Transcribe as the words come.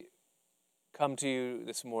come to you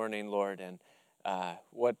this morning, Lord, and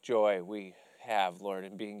what joy we have, Lord,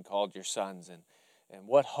 in being called your sons, and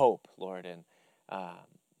what hope, Lord,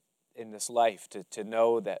 in this life to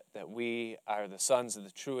know that we are the sons of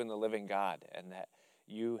the true and the living God, and that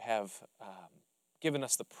you have given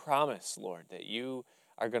us the promise, Lord, that you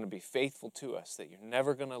are going to be faithful to us, that you're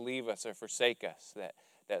never going to leave us or forsake us,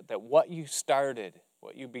 that what you started,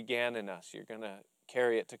 what you began in us, you're going to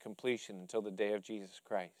carry it to completion until the day of Jesus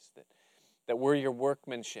Christ, that we're your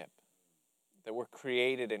workmanship, that we're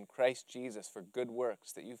created in Christ Jesus for good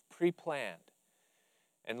works, that you've pre-planned.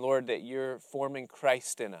 And Lord, that you're forming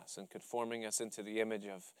Christ in us and conforming us into the image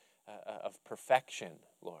of perfection,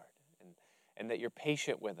 Lord. And that you're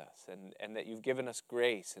patient with us, and that you've given us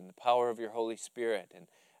grace and the power of your Holy Spirit. And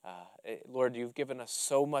Lord, you've given us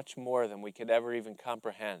so much more than we could ever even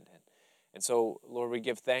comprehend. And so, Lord, we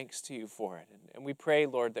give thanks to you for it. And we pray,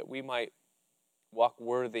 Lord, that we might walk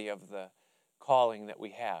worthy of the calling that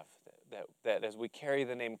we have, that as we carry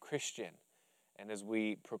the name Christian, and as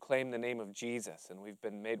we proclaim the name of Jesus, and we've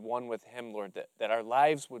been made one with him, Lord, that our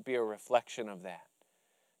lives would be a reflection of that.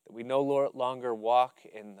 That we no longer walk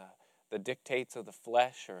in the dictates of the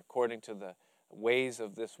flesh or according to the ways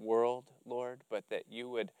of this world, Lord, but that you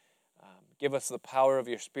would give us the power of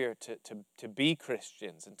your Spirit to be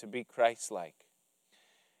Christians and to be Christ-like.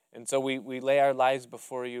 And so we lay our lives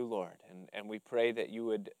before you, Lord, and we pray that you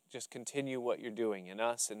would just continue what you're doing in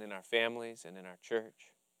us and in our families and in our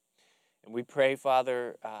church. And we pray,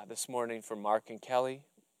 Father, this morning for Mark and Kelly.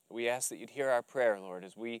 We ask that you'd hear our prayer, Lord,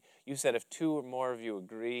 as you said if two or more of you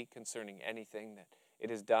agree concerning anything that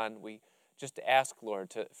it is done, we just ask,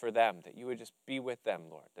 Lord, for them, that you would just be with them,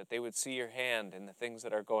 Lord, that they would see your hand in the things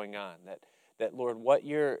that are going on, that Lord, what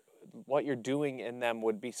you're doing in them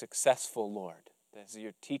would be successful, Lord, as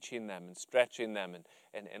you're teaching them and stretching them,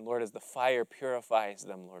 and Lord, as the fire purifies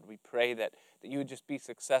them, Lord, we pray that you would just be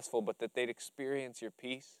successful, but that they'd experience your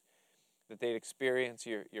peace, that they'd experience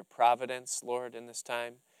your providence, Lord, in this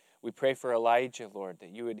time. We pray for Elijah, Lord,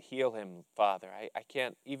 that you would heal him, Father. I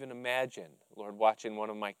can't even imagine, Lord, watching one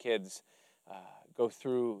of my kids go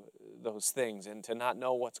through those things and to not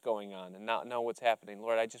know what's going on and not know what's happening.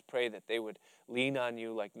 Lord, I just pray that they would lean on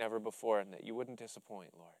you like never before and that you wouldn't disappoint,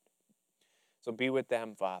 Lord. So be with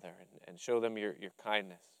them, Father, and show them your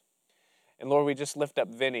kindness. And Lord, we just lift up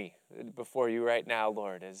Vinny before you right now,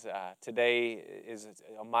 Lord, as today is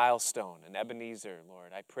a milestone, an Ebenezer,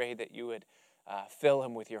 Lord. I pray that you would fill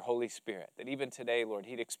him with your Holy Spirit, that even today, Lord,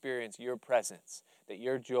 he'd experience your presence, that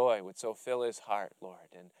your joy would so fill his heart, Lord,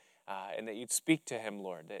 and that you'd speak to him,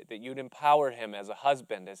 Lord, that you'd empower him as a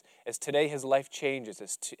husband, as today his life changes,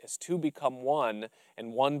 as two become one,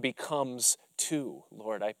 and one becomes two,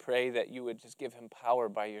 Lord. I pray that you would just give him power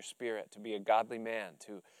by your Spirit to be a godly man,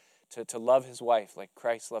 to love his wife like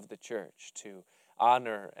Christ loved the church, to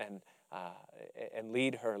honor and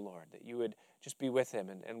lead her, Lord, that you would just be with him.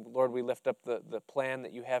 And Lord, we lift up the plan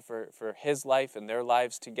that you have for his life and their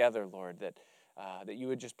lives together, Lord, that you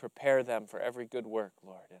would just prepare them for every good work,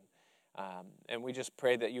 Lord. And we just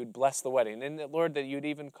pray that you would bless the wedding. And that, Lord, that you'd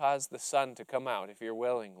even cause the sun to come out if you're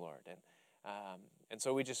willing, Lord. And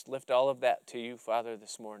so we just lift all of that to you, Father,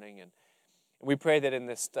 this morning. And we pray that in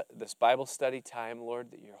this Bible study time,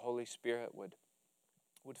 Lord, that your Holy Spirit would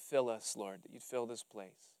fill us, Lord, that you'd fill this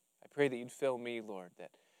place. I pray that you'd fill me, Lord,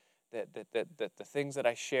 that the things that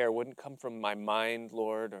I share wouldn't come from my mind,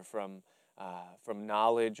 Lord, or from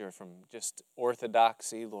knowledge or from just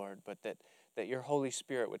orthodoxy, Lord, but that your Holy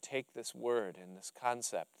Spirit would take this word and this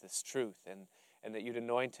concept, this truth, and that you'd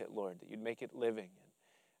anoint it, Lord, that you'd make it living,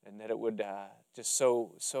 and that it would just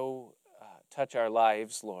so touch our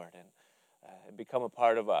lives, Lord, and become a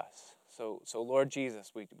part of us. So Lord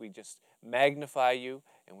Jesus, we just magnify you,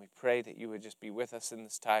 and we pray that you would just be with us in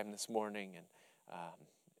this time this morning,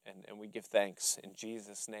 and we give thanks in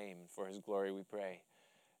Jesus' name. For his glory we pray.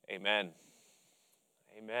 Amen.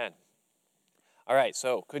 Amen. All right,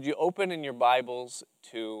 so could you open in your Bibles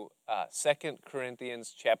to 2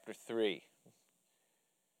 Corinthians chapter 3.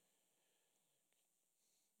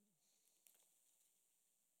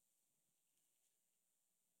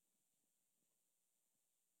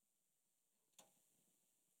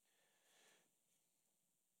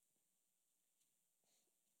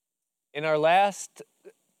 In our last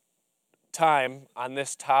time on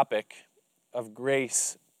this topic of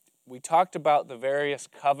grace, we talked about the various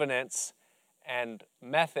covenants and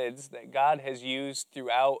methods that God has used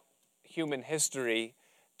throughout human history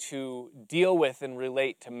to deal with and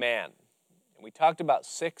relate to man. And we talked about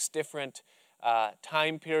 6 different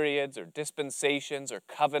time periods or dispensations or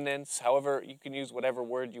covenants, however, you can use whatever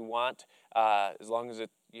word you want, as long as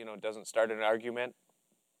it doesn't start an argument.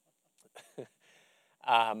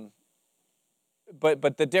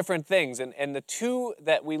 But the different things, and the two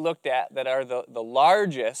that we looked at that are the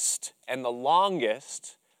largest and the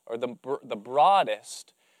longest, or the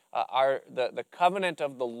broadest, are the covenant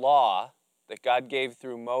of the law that God gave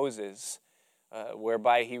through Moses,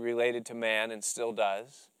 whereby he related to man and still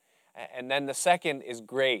does. And then the second is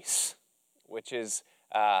grace, which is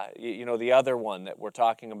the other one that we're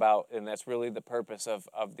talking about, and that's really the purpose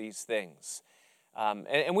of these things.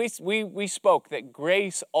 And we spoke that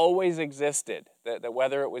grace always existed, that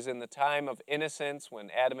whether it was in the time of innocence when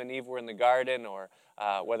Adam and Eve were in the garden, or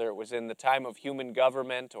whether it was in the time of human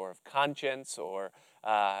government or of conscience or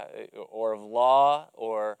of law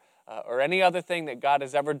or any other thing that God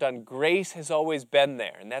has ever done, grace has always been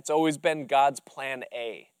there, and that's always been God's plan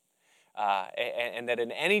A. And that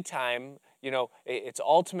in any time, it's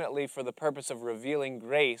ultimately for the purpose of revealing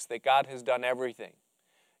grace that God has done everything.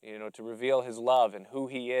 To reveal his love and who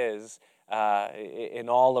he is in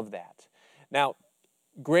all of that. Now,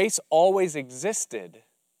 grace always existed,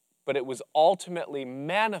 but it was ultimately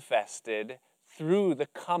manifested through the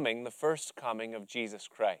first coming of Jesus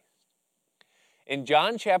Christ. In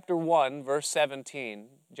John chapter 1, verse 17,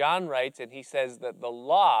 John writes, and he says that the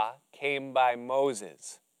law came by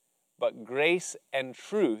Moses, but grace and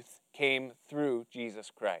truth came through Jesus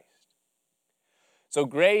Christ. So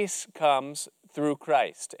grace comes through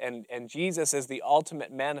Christ, and Jesus is the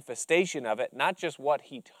ultimate manifestation of it, not just what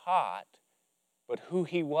he taught, but who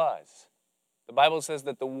he was. The Bible says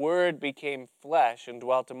that the Word became flesh and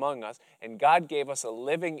dwelt among us, and God gave us a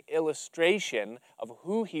living illustration of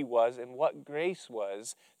who he was and what grace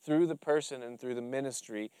was through the person and through the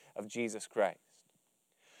ministry of Jesus Christ.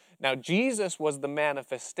 Now, Jesus was the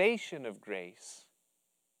manifestation of grace,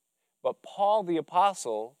 but Paul the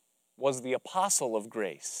Apostle was the apostle of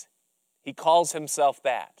grace. He calls himself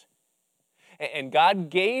that. And God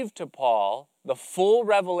gave to Paul the full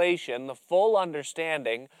revelation, the full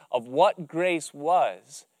understanding of what grace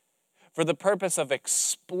was for the purpose of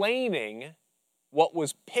explaining what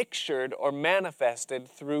was pictured or manifested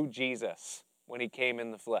through Jesus when he came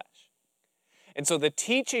in the flesh. And so the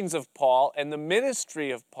teachings of Paul and the ministry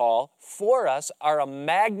of Paul for us are a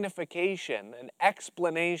magnification, an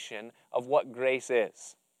explanation of what grace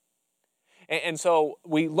is. And so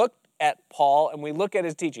we look at Paul and we look at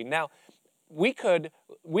his teaching. Now, we could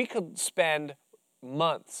spend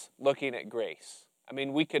months looking at grace. I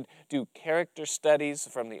mean, we could do character studies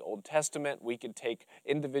from the Old Testament. We could take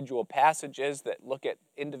individual passages that look at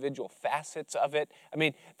individual facets of it. I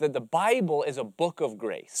mean, the Bible is a book of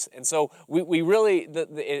grace. And so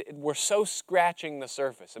we're so scratching the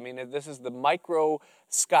surface. I mean, this is the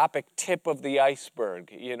microscopic tip of the iceberg,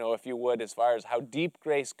 if you would, as far as how deep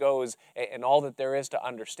grace goes and all that there is to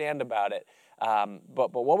understand about it.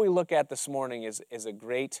 But what we look at this morning is a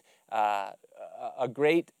great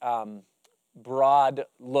broad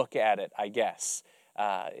look at it, I guess,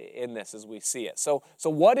 in this as we see it. So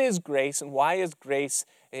what is grace, and why is grace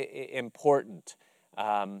important?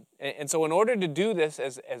 And so in order to do this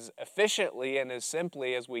as efficiently and as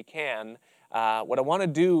simply as we can, what I want to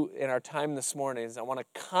do in our time this morning is I want to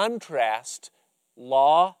contrast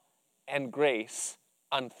law and grace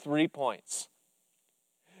on 3 points.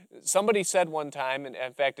 Somebody said one time, and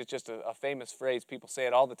in fact it's just a famous phrase, people say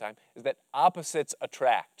it all the time, is that opposites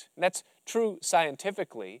attract. And that's true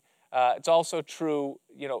scientifically. It's also true,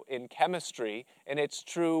 in chemistry, and it's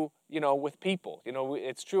true, with people.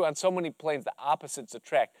 It's true on so many planes that opposites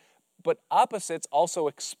attract. But opposites also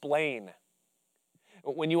explain.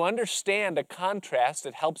 When you understand a contrast,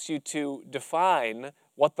 it helps you to define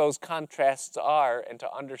what those contrasts are and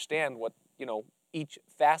to understand what, each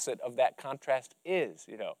facet of that contrast is,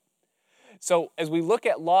 So as we look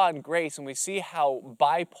at law and grace and we see how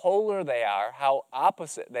bipolar they are, how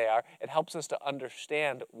opposite they are, it helps us to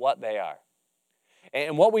understand what they are.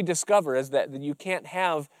 And what we discover is that you can't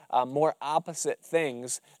have more opposite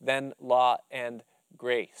things than law and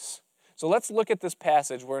grace. So let's look at this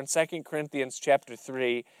passage. We're in 2 Corinthians chapter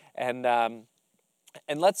 3, and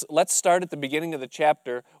let's start at the beginning of the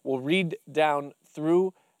chapter. We'll read down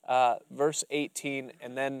through verse 18,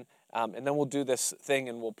 and then we'll do this thing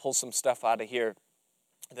and we'll pull some stuff out of here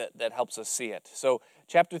that helps us see it. So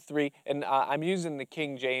chapter 3, and I'm using the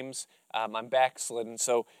King James. I'm backslidden,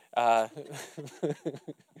 so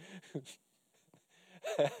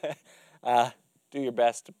do your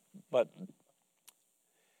best. But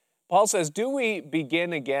Paul says, "Do we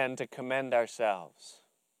begin again to commend ourselves?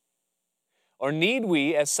 Or need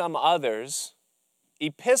we, as some others,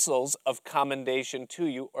 epistles of commendation to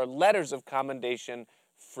you, or letters of commendation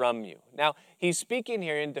from you. Now, he's speaking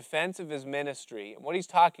here in defense of his ministry, and what he's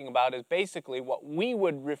talking about is basically what we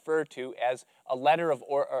would refer to as a letter of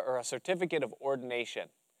or a certificate of ordination.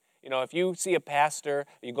 You know, if you see a pastor,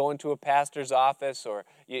 you go into a pastor's office, or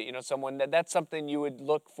someone, that's something you would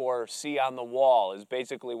look for or see on the wall, is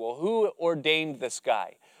basically, well, who ordained this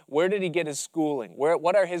guy? Where did he get his schooling?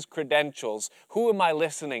 What are his credentials? Who am I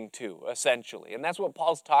listening to, essentially? And that's what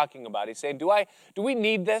Paul's talking about. He's saying, do we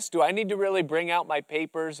need this? Do I need to really bring out my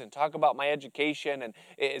papers and talk about my education? And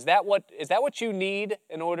is that what you need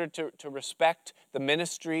in order to respect the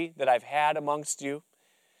ministry that I've had amongst you?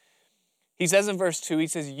 He says in verse 2, he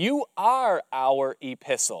says, you are our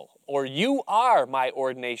epistle, or you are my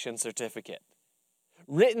ordination certificate,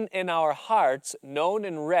 written in our hearts, known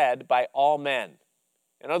and read by all men.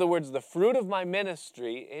 In other words, the fruit of my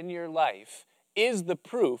ministry in your life is the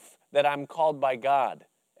proof that I'm called by God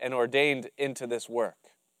and ordained into this work.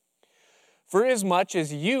 For as much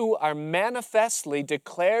as you are manifestly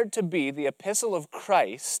declared to be the epistle of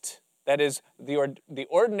Christ, that is, the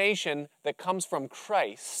ordination that comes from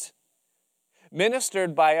Christ,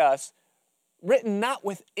 ministered by us, written not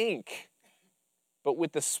with ink, but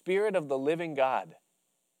with the Spirit of the living God,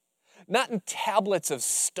 not in tablets of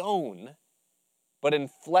stone, but in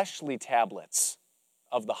fleshly tablets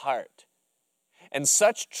of the heart. And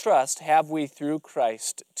such trust have we through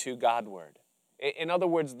Christ to Godward. In other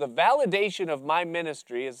words, the validation of my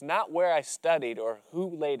ministry is not where I studied or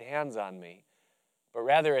who laid hands on me, but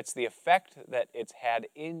rather it's the effect that it's had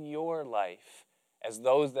in your life as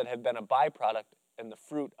those that have been a byproduct and the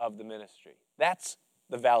fruit of the ministry. That's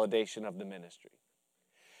the validation of the ministry.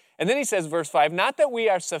 And then he says, verse 5, not that we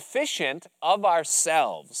are sufficient of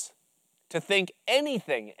ourselves to think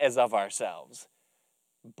anything as of ourselves,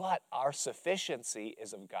 but our sufficiency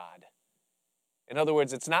is of God. In other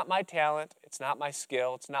words, it's not my talent, it's not my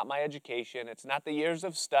skill, it's not my education, it's not the years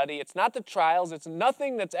of study, it's not the trials, it's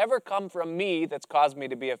nothing that's ever come from me that's caused me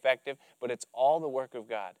to be effective, but it's all the work of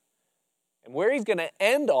God. And where he's going to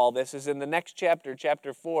end all this is in the next chapter,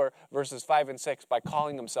 chapter 4, verses 5 and 6, by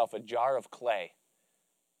calling himself a jar of clay.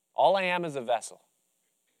 All I am is a vessel.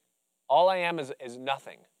 All I am is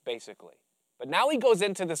nothing, basically. But now he goes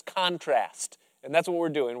into this contrast, and that's what we're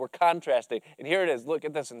doing. We're contrasting. And here it is. Look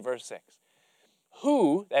at this in verse 6.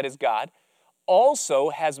 Who, that is God, also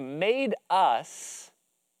has made us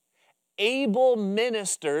able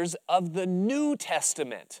ministers of the New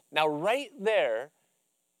Testament. Now, right there,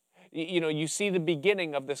 you see the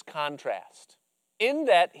beginning of this contrast. In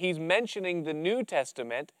that he's mentioning the New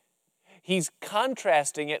Testament, he's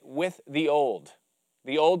contrasting it with the Old.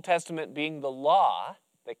 The Old Testament being the law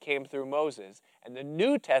that came through Moses, and the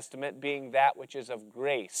New Testament being that which is of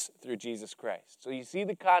grace through Jesus Christ. So you see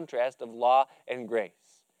the contrast of law and grace.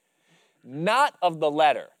 Not of the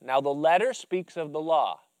letter. Now the letter speaks of the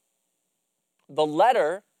law. The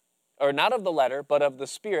letter, or not of the letter, but of the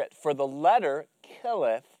Spirit. For the letter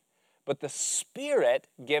killeth, but the Spirit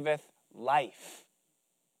giveth life.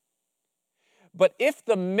 But if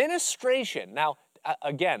the ministration, now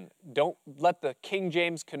again, don't let the King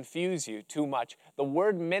James confuse you too much. The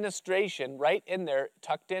word ministration, right in there,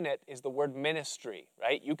 tucked in it, is the word ministry,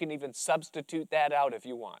 right? You can even substitute that out if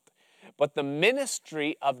you want. But the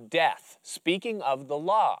ministry of death, speaking of the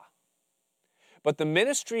law. But the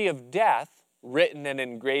ministry of death, written and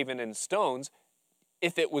engraven in stones,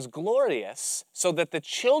 if it was glorious, so that the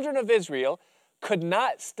children of Israel could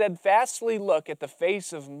not steadfastly look at the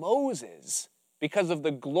face of Moses because of the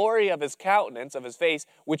glory of his countenance, of his face,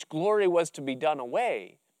 which glory was to be done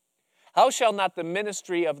away, how shall not the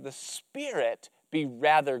ministry of the Spirit be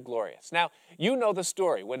rather glorious? Now, you know the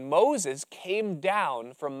story. When Moses came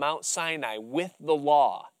down from Mount Sinai with the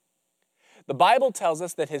law, the Bible tells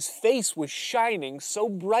us that his face was shining so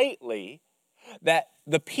brightly that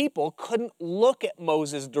the people couldn't look at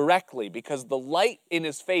Moses directly because the light in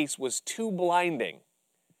his face was too blinding.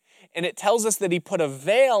 And it tells us that he put a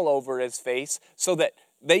veil over his face so that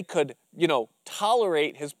they could,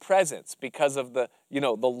 tolerate his presence because of the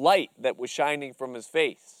light that was shining from his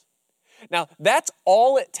face. Now, that's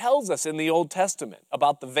all it tells us in the Old Testament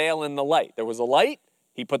about the veil and the light. There was a light,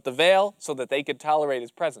 he put the veil so that they could tolerate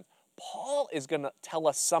his presence. Paul is going to tell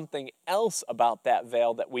us something else about that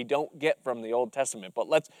veil that we don't get from the Old Testament. But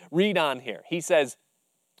let's read on here. He says,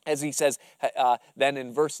 then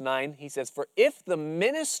in verse 9, he says, for if the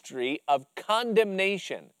ministry of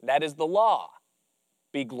condemnation, that is the law,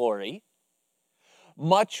 be glory,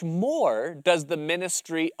 much more does the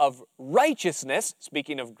ministry of righteousness,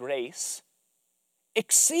 speaking of grace,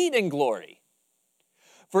 exceed in glory.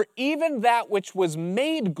 For even that which was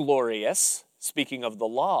made glorious, speaking of the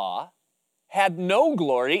law, had no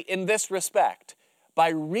glory in this respect, by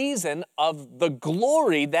reason of the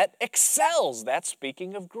glory that excels. That's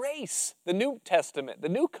speaking of grace, the New Testament, the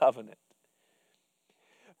New Covenant.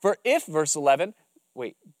 For if, verse 11,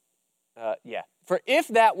 for if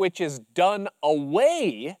that which is done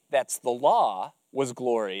away, that's the law, was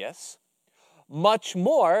glorious, much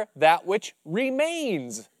more that which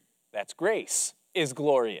remains, that's grace, is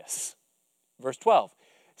glorious. Verse 12,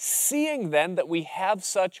 seeing then that we have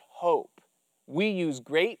such hope, we use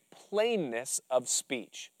great plainness of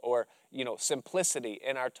speech, or simplicity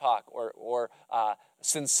in our talk, or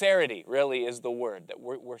sincerity really is the word, that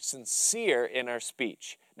we're sincere in our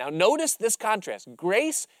speech. Now notice this contrast.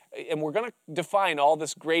 Grace, and we're going to define all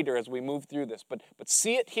this greater as we move through this, but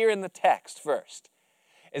see it here in the text first,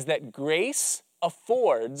 is that grace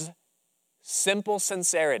affords simple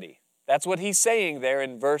sincerity. That's what he's saying there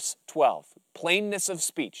in verse 12. Plainness of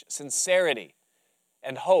speech, sincerity,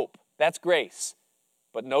 and hope. That's grace.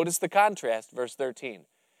 But notice the contrast, verse 13.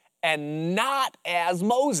 And not as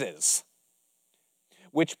Moses,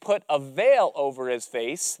 which put a veil over his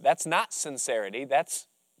face. That's not sincerity. That's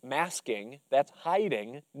masking. That's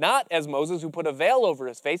hiding. Not as Moses, who put a veil over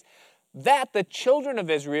his face, that the children of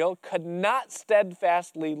Israel could not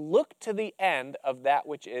steadfastly look to the end of that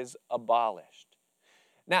which is abolished.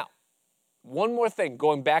 Now, one more thing,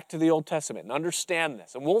 going back to the Old Testament, and understand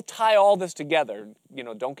this, and we'll tie all this together,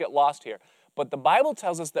 don't get lost here. But the Bible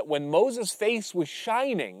tells us that when Moses' face was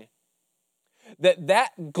shining,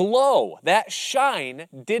 that glow, that shine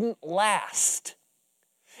didn't last.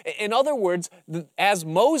 In other words, as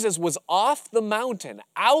Moses was off the mountain,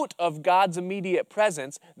 out of God's immediate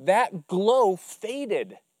presence, that glow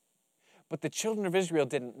faded. But the children of Israel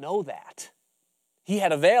didn't know that. He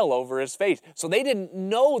had a veil over his face, so they didn't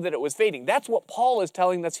know that it was fading. That's what Paul is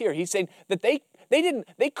telling us here. He's saying that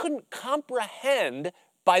they couldn't comprehend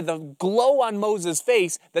by the glow on Moses'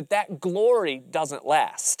 face that glory doesn't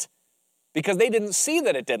last. Because they didn't see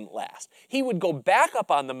that it didn't last. He would go back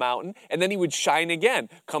up on the mountain, and then he would shine again.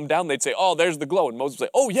 Come down, they'd say, oh, there's the glow. And Moses would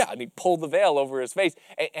say, oh, yeah, and he'd pull the veil over his face.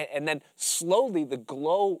 And then slowly the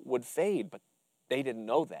glow would fade, but they didn't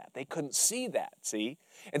know that. They couldn't see that, see?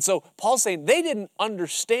 And so Paul's saying they didn't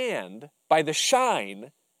understand by the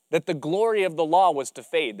shine that the glory of the law was to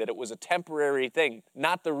fade, that it was a temporary thing,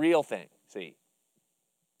 not the real thing, see?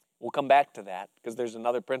 We'll come back to that, because there's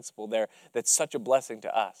another principle there that's such a blessing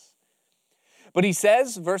to us. But he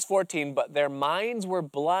says, verse 14, but their minds were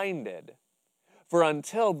blinded, for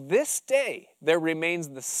until this day there remains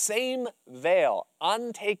the same veil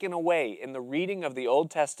untaken away in the reading of the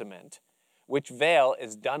Old Testament, which veil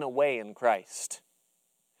is done away in Christ.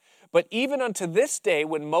 But even unto this day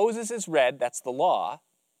when Moses is read, that's the law,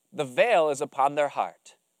 the veil is upon their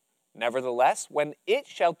heart. Nevertheless, when it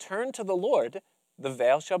shall turn to the Lord, the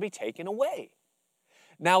veil shall be taken away.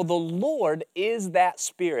 Now the Lord is that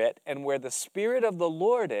Spirit, and where the Spirit of the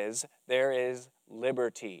Lord is, there is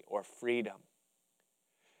liberty or freedom.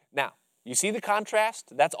 Now, you see the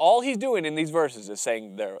contrast? That's all he's doing in these verses, is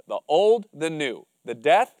saying the old, the new, the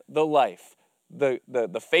death, the life, the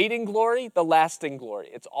fading glory, the lasting glory.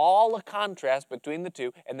 It's all a contrast between the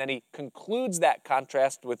two, and then he concludes that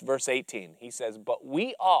contrast with verse 18. He says, but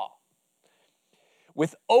we all,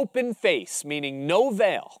 with open face, meaning no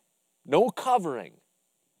veil, no covering,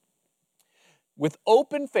 with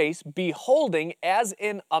open face, beholding as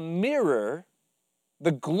in a mirror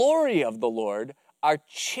the glory of the Lord, are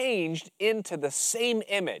changed into the same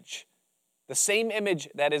image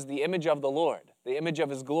that is the image of the Lord, the image of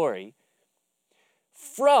his glory,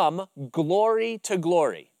 from glory to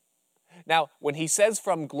glory. Now, when he says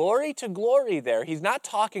from glory to glory there, he's not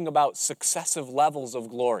talking about successive levels of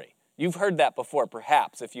glory. You've heard that before,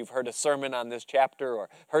 perhaps, if you've heard a sermon on this chapter or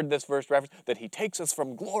heard this verse reference, that he takes us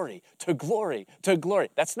from glory to glory to glory.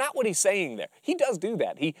 That's not what he's saying there. He does do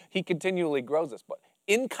that. He continually grows us. But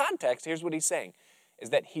in context, here's what he's saying, is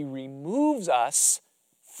that he removes us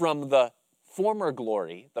from the former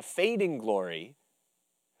glory, the fading glory,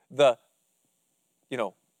 the,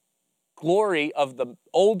 glory of the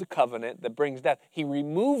old covenant that brings death. He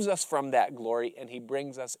removes us from that glory and he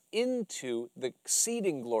brings us into the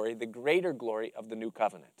exceeding glory, the greater glory of the new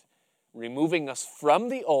covenant. Removing us from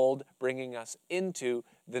the old, bringing us into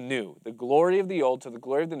the new. The glory of the old to the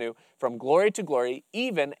glory of the new, from glory to glory,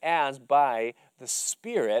 even as by the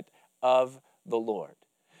Spirit of the Lord.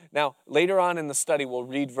 Now, later on in the study, we'll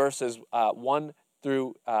read verses 1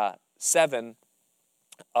 through 7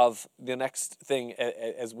 of the next thing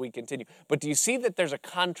as we continue. But do you see that there's a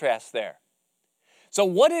contrast there? So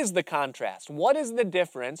what is the contrast? What is the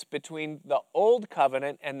difference between the old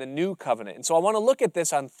covenant and the new covenant? And so I want to look at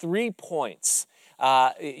this on 3 points.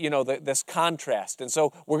 this contrast. And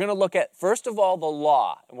so we're going to look at, first of all, the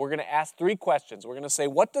law. And we're going to ask three questions. We're going to say,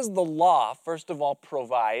 what does the law, first of all,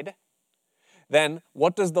 provide? Then,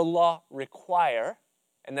 what does the law require?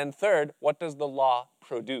 And then third, what does the law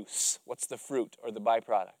produce? What's the fruit or the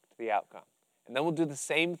byproduct, the outcome? And then we'll do the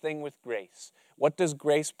same thing with grace. What does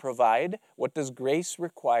grace provide? What does grace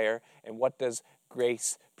require? And what does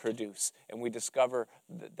grace produce? And we discover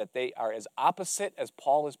that they are as opposite as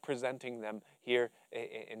Paul is presenting them here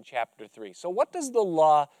in chapter 3. So what does the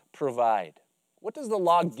law provide? What does the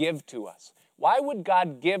law give to us? Why would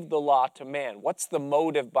God give the law to man? What's the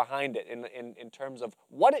motive behind it in terms of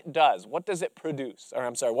what it does? What does it produce?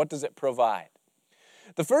 What does it provide?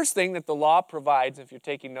 The first thing that the law provides, if you're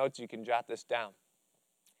taking notes, you can jot this down,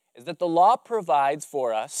 is that the law provides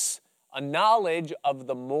for us a knowledge of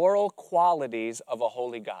the moral qualities of a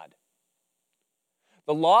holy God.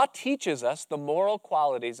 The law teaches us the moral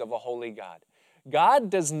qualities of a holy God. God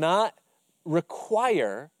does not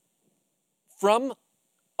require from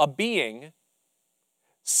a being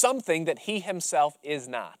something that he himself is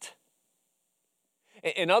not.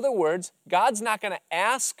 In other words, God's not going to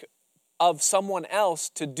ask of someone else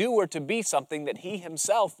to do or to be something that he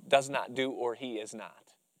himself does not do or he is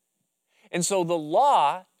not. And so the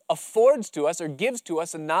law affords to us or gives to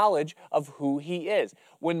us a knowledge of who he is.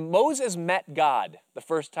 When Moses met God the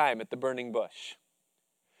first time at the burning bush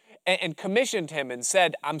and commissioned him and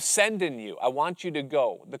said, I'm sending you, I want you to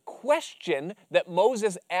go, the question that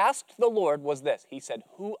Moses asked the Lord was this. He said,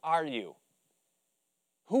 who are you?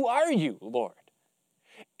 Who are you, Lord?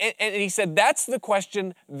 And he said, that's the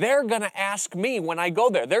question they're going to ask me when I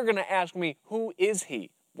go there. They're going to ask me, who is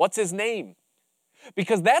he? What's his name?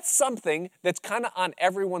 Because that's something that's kind of on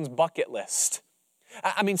everyone's bucket list.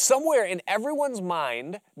 I mean, somewhere in everyone's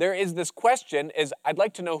mind, there is this question is, I'd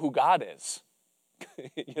like to know who God is.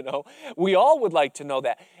 We all would like to know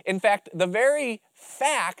that. In fact, the very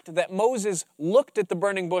fact that Moses looked at the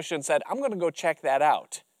burning bush and said, I'm going to go check that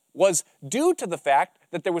out, was due to the fact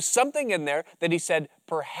that there was something in there that he said,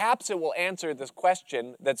 perhaps it will answer this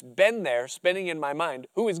question that's been there spinning in my mind.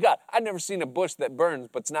 Who is God? I've never seen a bush that burns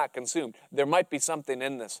but's not consumed. There might be something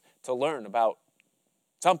in this to learn about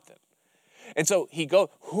something. And so he goes,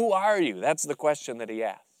 who are you? That's the question that he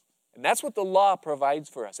asks. And that's what the law provides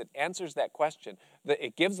for us. It answers that question.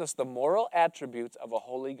 It gives us the moral attributes of a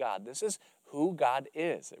holy God. This is who God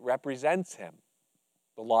is. It represents him.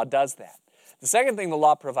 The law does that. The second thing the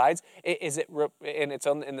law provides is and it's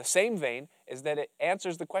in the same vein, is that it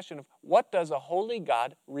answers the question of what does a holy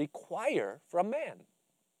God require from man?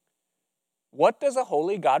 What does a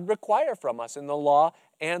holy God require from us? And the law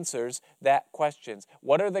answers that question.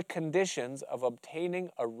 What are the conditions of obtaining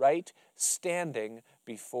a right standing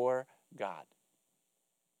before God?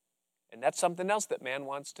 And that's something else that man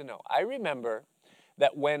wants to know. I remember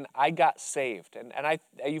that when I got saved, and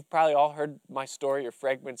you've probably all heard my story or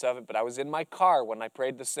fragments of it, but I was in my car when I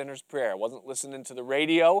prayed the sinner's prayer. I wasn't listening to the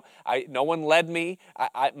radio. No one led me.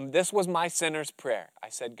 This was my sinner's prayer. I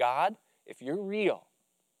said, God, if you're real,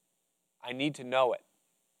 I need to know it.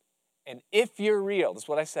 And if you're real, that's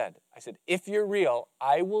what I said. I said, if you're real,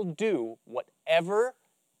 I will do whatever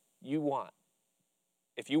you want.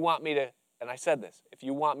 If you want me to, and I said this, if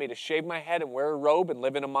you want me to shave my head and wear a robe and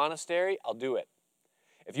live in a monastery, I'll do it.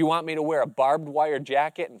 If you want me to wear a barbed wire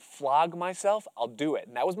jacket and flog myself, I'll do it.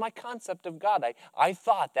 And that was my concept of God. I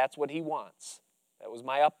thought that's what he wants. That was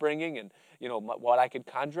my upbringing and what I could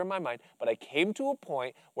conjure in my mind. But I came to a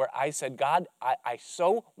point where I said, God, I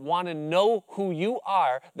so want to know who you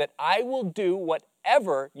are that I will do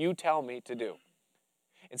whatever you tell me to do.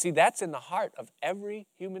 And see, that's in the heart of every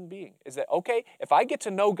human being, is that, okay, if I get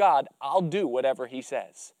to know God, I'll do whatever he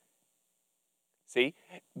says. See,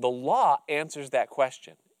 the law answers that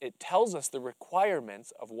question. It tells us the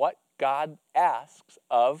requirements of what God asks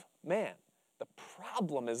of man. The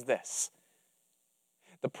problem is this.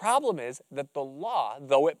 The problem is that the law,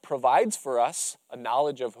 though it provides for us a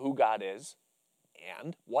knowledge of who God is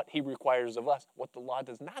and what he requires of us, what the law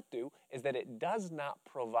does not do is that it does not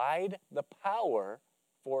provide the power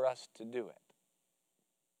for us to do it.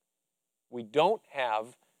 We don't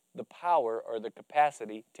have the power or the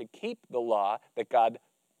capacity to keep the law that God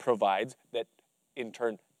provides that in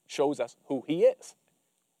turn shows us who he is.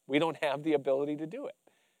 We don't have the ability to do it.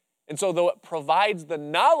 And so though it provides the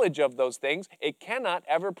knowledge of those things, it cannot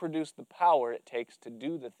ever produce the power it takes to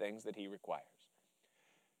do the things that he requires.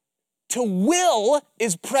 To will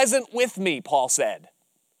is present with me, Paul said.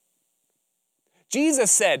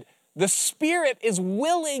 Jesus said, the spirit is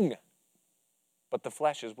willing, but the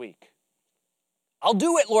flesh is weak. I'll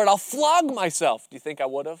do it, Lord. I'll flog myself. Do you think I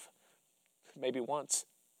would have? Maybe once.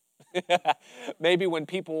 Maybe when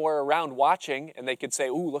people were around watching and they could say,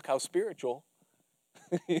 ooh, look how spiritual,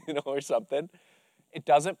 or something. It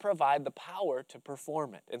doesn't provide the power to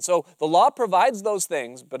perform it. And so the law provides those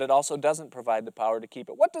things, but it also doesn't provide the power to keep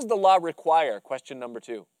it. What does the law require? Question number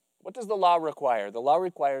 2. What does the law require? The law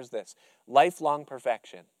requires this: lifelong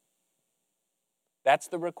perfection. That's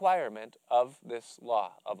the requirement of this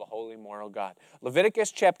law of a holy, moral God.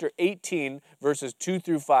 Leviticus chapter 18, verses 2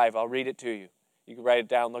 through 5. I'll read it to you. You can write it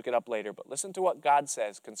down, look it up later. But listen to what God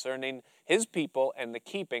says concerning his people and the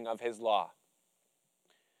keeping of his law.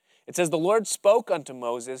 It says, "The Lord spoke unto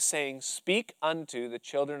Moses, saying, Speak unto the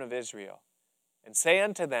children of Israel, and say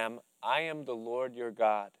unto them, I am the Lord your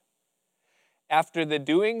God. After the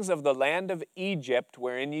doings of the land of Egypt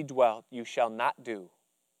wherein ye dwelt, you shall not do."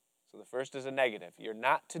 So the first is a negative. You're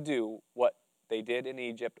not to do what they did in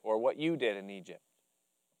Egypt or what you did in Egypt.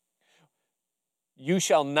 You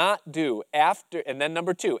shall not do after, and then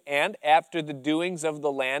number 2, and after the doings of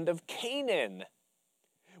the land of Canaan,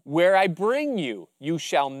 where I bring you, you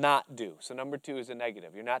shall not do. So number 2 is a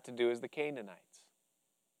negative. You're not to do as the Canaanites.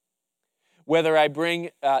 Whether I bring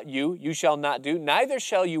you, you shall not do, neither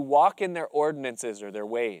shall you walk in their ordinances or their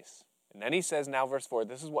ways. And then he says, now verse 4,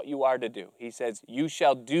 this is what you are to do. He says, you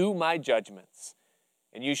shall do my judgments,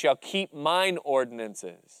 and you shall keep mine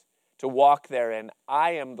ordinances, to walk therein.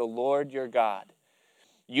 I am the Lord your God.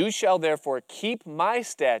 You shall therefore keep my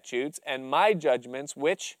statutes and my judgments,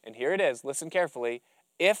 which, and here it is, listen carefully,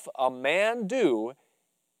 if a man do,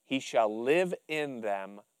 he shall live in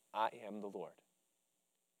them. I am the Lord.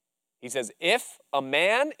 He says, if a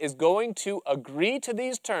man is going to agree to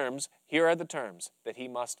these terms, here are the terms, that he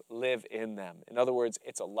must live in them. In other words,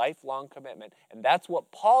 it's a lifelong commitment. And that's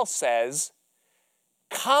what Paul says,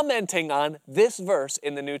 commenting on this verse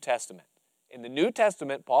in the New Testament. In the New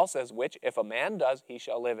Testament, Paul says, which if a man does, he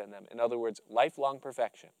shall live in them. In other words, lifelong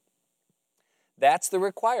perfection. That's the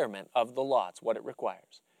requirement of the law. It's what it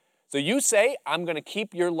requires. So you say, I'm going to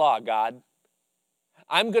keep your law, God.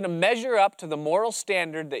 I'm going to measure up to the moral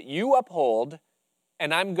standard that you uphold,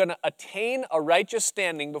 and I'm going to attain a righteous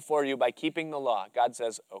standing before you by keeping the law. God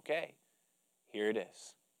says, okay, here it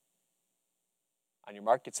is. On your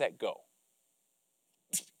mark, get set, go.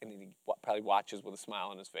 And he probably watches with a smile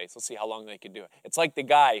on his face. Let's see how long they can do it. It's like the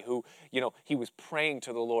guy who, he was praying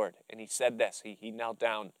to the Lord, and he said this. He knelt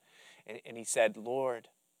down, and he said, Lord,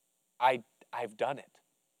 I've done it.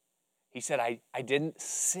 He said, I didn't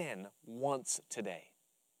sin once today.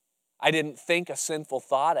 I didn't think a sinful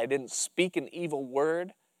thought. I didn't speak an evil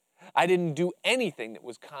word. I didn't do anything that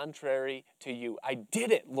was contrary to you. I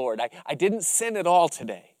did it, Lord. I didn't sin at all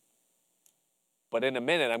today. But in a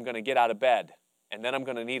minute, I'm going to get out of bed, and then I'm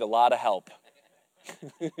going to need a lot of help.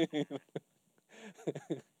 It's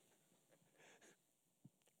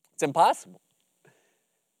impossible.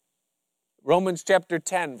 Romans chapter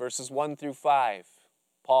 10, verses 1 through 5.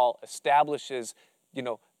 Paul establishes,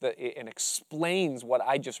 and explains what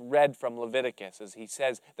I just read from Leviticus, as he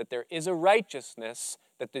says that there is a righteousness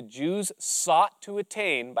that the Jews sought to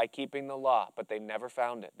attain by keeping the law, but they never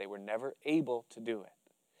found it. They were never able to do it.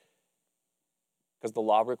 Because the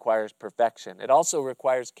law requires perfection. It also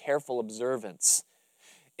requires careful observance.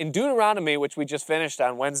 In Deuteronomy, which we just finished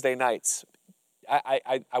on Wednesday nights,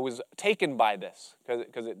 I was taken by this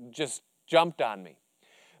because it just jumped on me.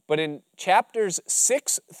 But in chapters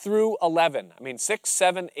 6 through 11, 6,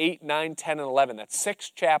 7, 8, 9, 10, and 11, that's 6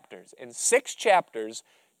 chapters. In 6 chapters,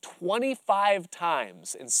 25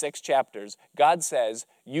 times in 6 chapters, God says,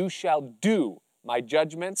 you shall do my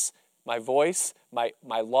judgments, my voice, my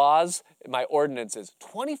laws, my ordinances.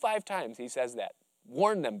 25 times he says that.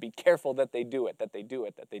 Warn them, be careful that they do it, that they do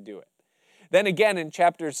it, that they do it. Then again in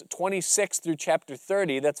chapters 26 through chapter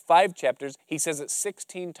 30, that's 5 chapters, he says it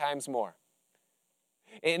 16 times more.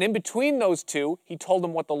 And in between those two, he told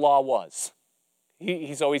them what the law was.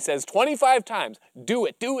 So he says 25 times, do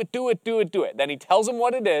it, do it, do it, do it, do it. Then he tells them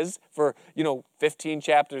what it is for, 15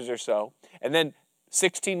 chapters or so. And then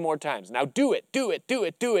 16 more times. Now do it, do it, do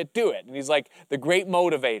it, do it, do it. And he's like the great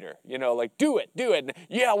motivator, do it, do it. And,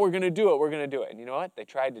 yeah, we're going to do it, we're going to do it. And you know what? They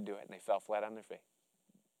tried to do it, and they fell flat on their face.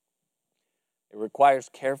 It requires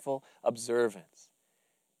careful observance.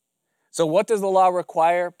 So what does the law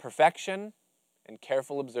require? Perfection and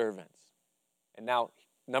careful observance. And now,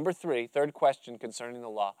 number 3, third question concerning the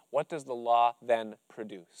law. What does the law then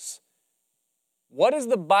produce? What is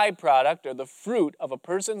the byproduct or the fruit of a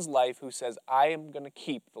person's life who says, I am going to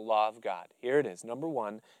keep the law of God? Here it is. Number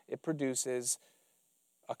 1, it produces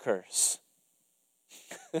a curse.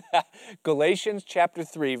 Galatians chapter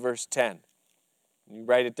 3, verse 10. You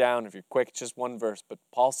write it down if you're quick, it's just one verse, but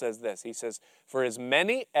Paul says this. He says, for as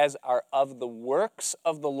many as are of the works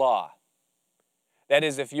of the law, that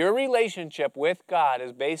is, if your relationship with God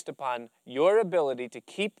is based upon your ability to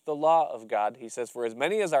keep the law of God, he says, for as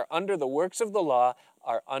many as are under the works of the law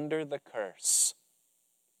are under the curse.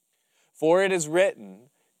 For it is written,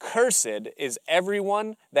 cursed is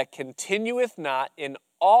everyone that continueth not in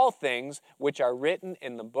all things which are written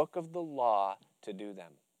in the book of the law to do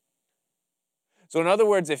them. So in other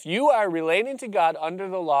words, if you are relating to God under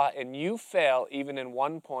the law and you fail even in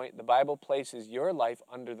one point, the Bible places your life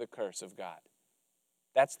under the curse of God.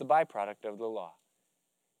 That's the byproduct of the law.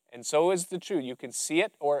 And so is the truth. You can see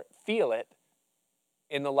it or feel it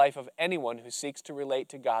in the life of anyone who seeks to relate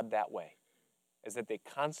to God that way, is that they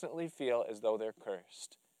constantly feel as though they're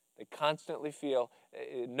cursed. They constantly feel,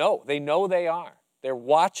 they know they are. They're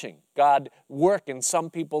watching God work in some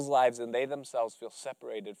people's lives and they themselves feel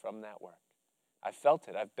separated from that work. I felt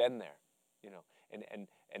it. I've been there,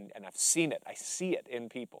 and I've seen it. I see it in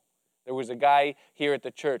people. There was a guy here at the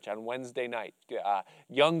church on Wednesday night,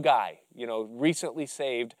 young guy, recently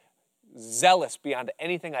saved, zealous beyond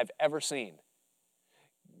anything I've ever seen.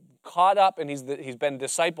 Caught up, and he's been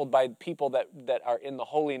discipled by people that are in the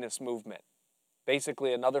holiness movement.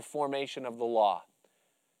 Basically, another formation of the law.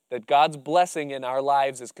 That God's blessing in our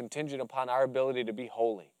lives is contingent upon our ability to be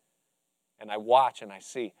holy. And I watch and I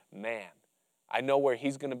see, man, I know where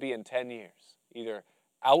he's going to be in 10 years. Either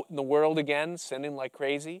out in the world again, sinning like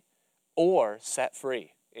crazy, or set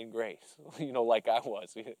free in grace, like I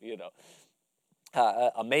was,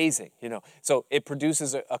 amazing, So it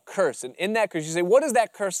produces a curse. And in that curse, you say, what does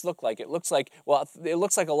that curse look like? It looks like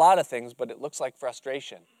a lot of things, but it looks like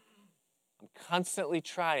frustration. I'm constantly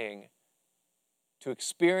trying to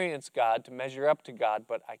experience God, to measure up to God,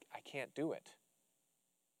 but I can't do it.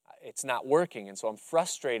 It's not working, and so I'm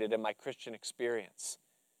frustrated in my Christian experience.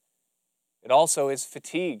 It also is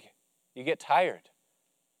fatigue. You get tired.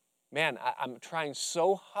 Man, I'm trying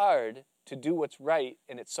so hard to do what's right,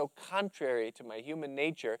 and it's so contrary to my human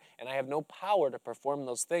nature, and I have no power to perform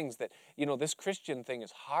those things that, this Christian thing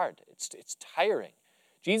is hard. It's tiring.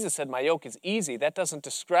 Jesus said, my yoke is easy. That doesn't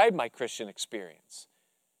describe my Christian experience.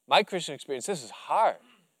 My Christian experience, this is hard.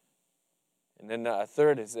 And then a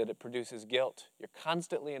third is that it produces guilt. You're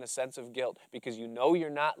constantly in a sense of guilt because you know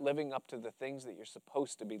you're not living up to the things that you're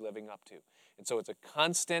supposed to be living up to. And so it's a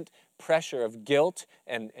constant pressure of guilt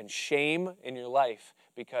and shame in your life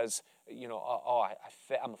because,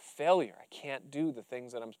 I'm a failure. I can't do the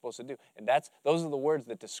things that I'm supposed to do. And those are the words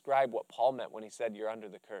that describe what Paul meant when he said you're under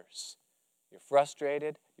the curse. You're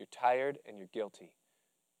frustrated, you're tired, and you're guilty.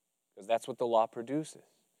 Because that's what the law produces.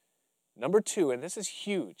 Number 2, and this is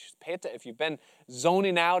huge. Pay attention. If you've been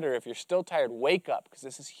zoning out or if you're still tired, wake up because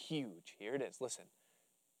this is huge. Here it is. Listen.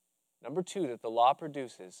 Number 2 that the law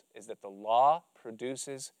produces is that the law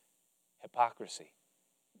produces hypocrisy.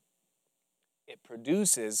 It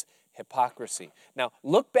produces hypocrisy. Now,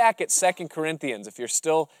 look back at 2 Corinthians. If you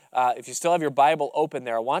still have your Bible open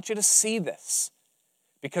there, I want you to see this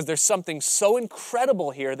because there's something so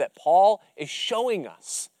incredible here that Paul is showing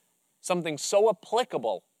us. Something so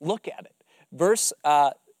applicable. Look at it. Verse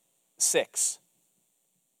 6.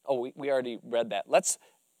 Oh, we already read that. Let's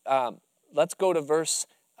go to verse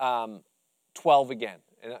 12 again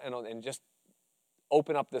and just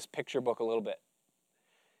open up this picture book a little bit.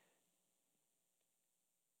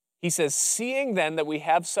 He says, seeing then that we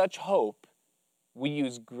have such hope, we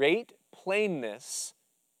use great plainness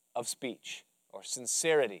of speech or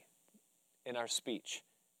sincerity in our speech.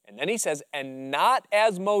 And then he says, and not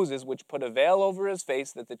as Moses, which put a veil over his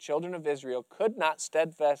face, that the children of Israel could not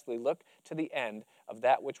steadfastly look to the end of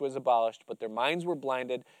that which was abolished, but their minds were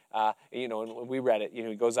blinded. And we read it.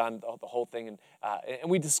 He goes on the whole thing,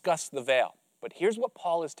 and we discussed the veil. But here's what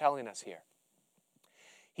Paul is telling us here.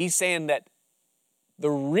 He's saying that the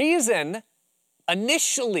reason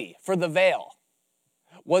initially for the veil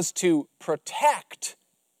was to protect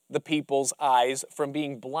the people's eyes from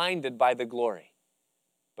being blinded by the glory.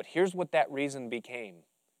 But here's what that reason became.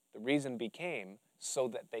 The reason became so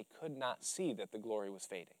that they could not see that the glory was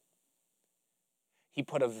fading. He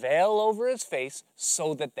put a veil over his face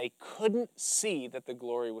so that they couldn't see that the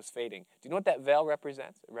glory was fading. Do you know what that veil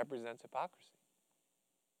represents? It represents hypocrisy.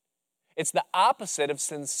 It's the opposite of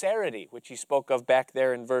sincerity, which he spoke of back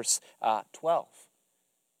there in verse 12.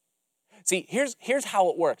 See, here's how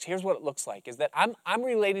it works. Here's what it looks like, is that I'm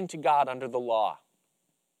relating to God under the law.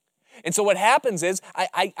 And so what happens is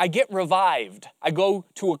I get revived. I go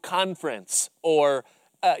to a conference or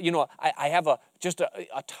I have just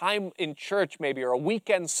a time in church maybe, or a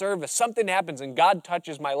weekend service. Something happens and God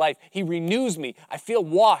touches my life. He renews me. I feel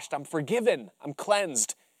washed. I'm forgiven. I'm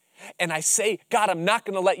cleansed. And I say, God, I'm not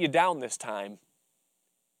going to let you down this time.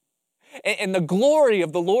 And the glory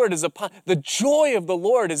of the Lord is the joy of the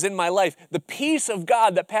Lord is in my life. The peace of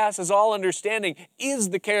God that passes all understanding is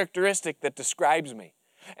the characteristic that describes me.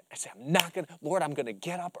 I say, Lord, I'm going to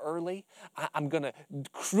get up early. I'm going to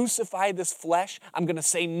crucify this flesh. I'm going to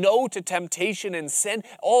say no to temptation and sin.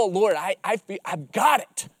 Oh, Lord, I've got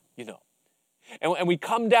it, And we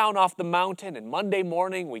come down off the mountain, and Monday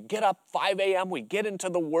morning, we get up 5 a.m., we get into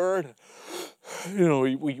the Word.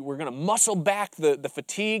 We're going to muscle back the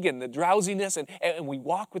fatigue and the drowsiness, and we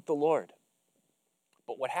walk with the Lord.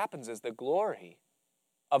 But what happens is the glory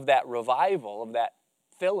of that revival, of that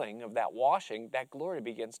filling, of that washing, that glory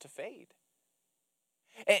begins to fade.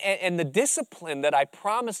 And the discipline that I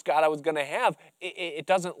promised God I was going to have, it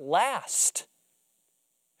doesn't last.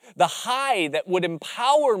 The high that would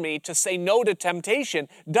empower me to say no to temptation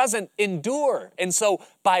doesn't endure. And so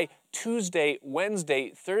by Tuesday,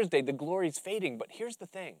 Wednesday, Thursday, the glory's fading. But here's the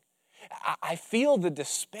thing. I feel the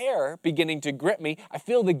despair beginning to grip me. I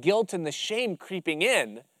feel the guilt and the shame creeping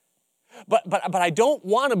in. But I don't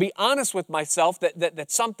want to be honest with myself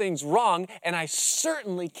that something's wrong, and I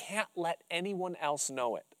certainly can't let anyone else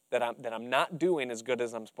know it, that I'm not doing as good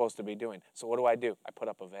as I'm supposed to be doing. So what do? I put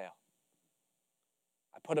up a veil.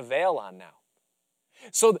 I put a veil on now.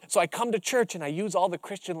 So I come to church and I use all the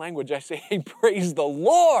Christian language. I say, hey, praise the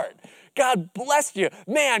Lord. God bless you.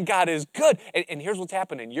 Man, God is good. And here's what's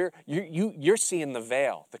happening. You're seeing the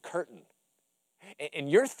veil, the curtain.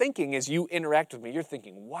 And you're thinking as you interact with me, you're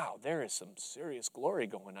thinking, wow, there is some serious glory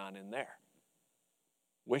going on in there.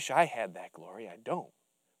 Wish I had that glory. I don't.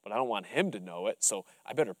 But I don't want him to know it, so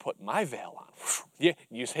I better put my veil on. Yeah,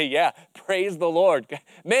 you say, yeah, praise the Lord.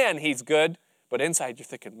 Man, he's good. But inside you're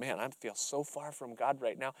thinking, man, I feel so far from God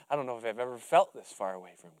right now. I don't know if I've ever felt this far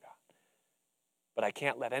away from God. But I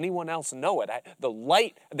can't let anyone else know it. The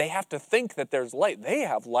light, they have to think that there's light. They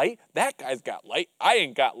have light. That guy's got light. I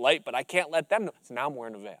ain't got light, but I can't let them know. So now I'm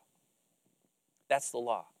wearing a veil. That's the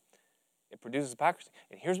law. It produces hypocrisy.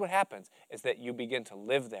 And here's what happens, is that you begin to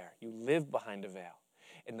live there. You live behind a veil.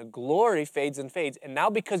 And the glory fades and fades. And now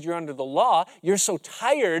because you're under the law, you're so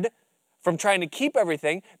tired from trying to keep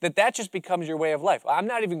everything that just becomes your way of life. I'm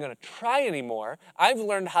not even going to try anymore. I've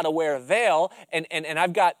learned how to wear a veil, and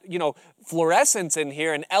I've got, fluorescents in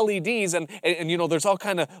here and LEDs, and there's all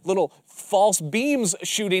kind of little false beams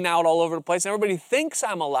shooting out all over the place, and everybody thinks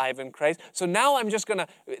I'm alive in Christ. So now I'm just going to,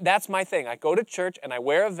 that's my thing. I go to church, and I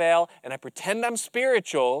wear a veil, and I pretend I'm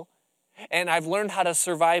spiritual, and I've learned how to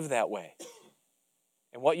survive that way.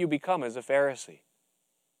 And what you become is a Pharisee.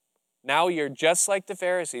 Now you're just like the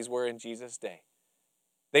Pharisees were in Jesus' day.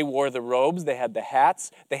 They wore the robes, they had the hats,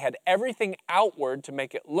 they had everything outward to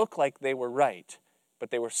make it look like they were right. But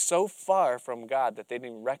they were so far from God that they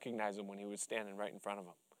didn't even recognize him when he was standing right in front of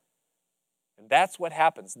them. And that's what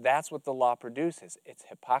happens. That's what the law produces. It's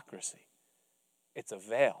hypocrisy. It's a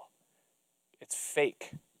veil. It's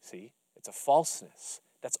fake, see? It's a falseness.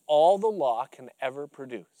 That's all the law can ever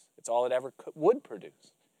produce. It's all it ever would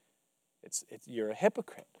produce. You're a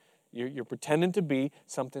hypocrite. You're pretending to be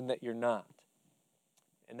something that you're not.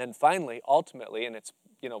 And then finally, ultimately, and it's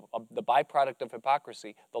the byproduct of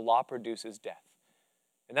hypocrisy, the law produces death.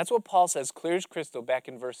 And that's what Paul says clear as crystal back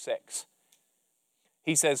in verse 6.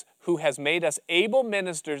 He says, who has made us able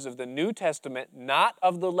ministers of the New Testament, not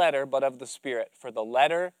of the letter, but of the Spirit. For the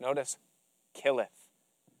letter, notice, killeth.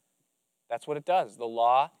 That's what it does. The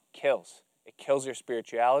law kills. It kills your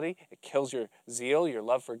spirituality. It kills your zeal, your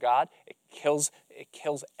love for God. It kills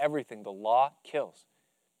everything. The law kills.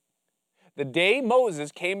 The day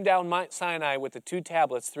Moses came down Mount Sinai with the 2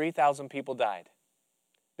 tablets, 3,000 people died.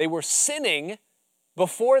 They were sinning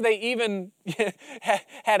before they even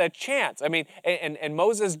had a chance. I mean, and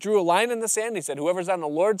Moses drew a line in the sand. He said, whoever's on the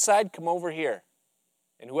Lord's side, come over here.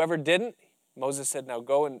 And whoever didn't, Moses said, now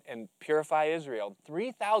go and purify Israel.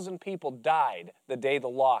 3,000 people died the day the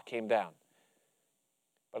law came down.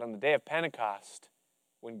 But on the day of Pentecost,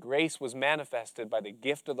 when grace was manifested by the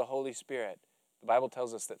gift of the Holy Spirit, the Bible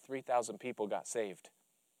tells us that 3,000 people got saved.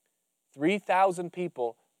 3,000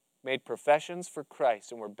 people made professions for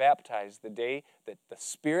Christ and were baptized the day that the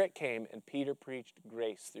Spirit came and Peter preached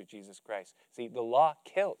grace through Jesus Christ. See, the law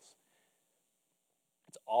kills.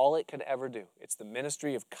 It's all it could ever do. It's the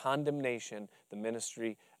ministry of condemnation, the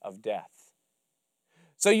ministry of death.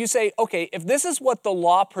 So you say, okay, if this is what the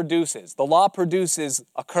law produces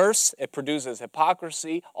a curse, it produces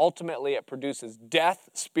hypocrisy, ultimately it produces death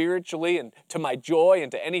spiritually and to my joy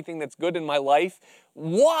and to anything that's good in my life,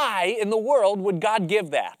 why in the world would God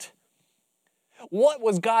give that? What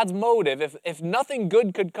was God's motive? If nothing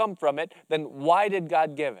good could come from it, then why did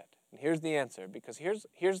God give it? And here's the answer, because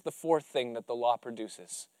here's the fourth thing that the law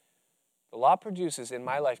produces. The law produces in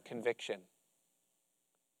my life conviction.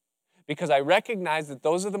 Because I recognize that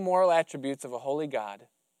those are the moral attributes of a holy God.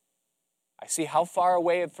 I see how far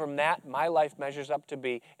away from that my life measures up to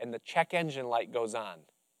be, and the check engine light goes on.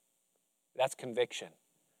 That's conviction.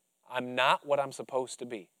 I'm not what I'm supposed to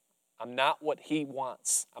be. I'm not what he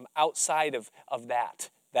wants. I'm outside of that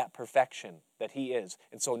perfection that he is.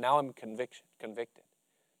 And so now I'm convicted.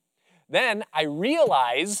 Then I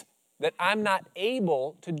realize that I'm not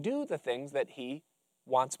able to do the things that he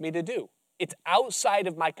wants me to do. It's outside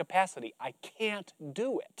of my capacity. I can't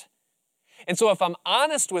do it. And so if I'm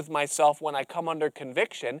honest with myself when I come under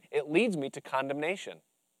conviction, it leads me to condemnation.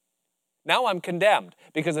 Now I'm condemned,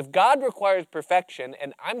 because if God requires perfection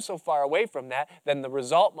and I'm so far away from that, then the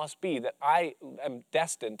result must be that I am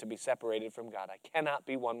destined to be separated from God. I cannot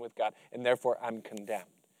be one with God, and therefore I'm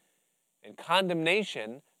condemned. And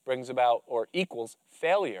condemnation brings about or equals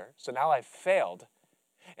failure. So now I've failed.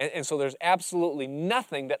 And so there's absolutely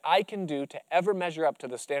nothing that I can do to ever measure up to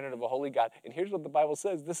the standard of a holy God. And here's what the Bible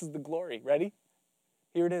says. This is the glory. Ready?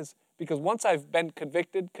 Here it is. Because once I've been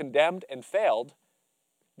convicted, condemned, and failed,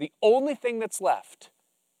 the only thing that's left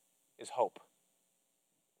is hope.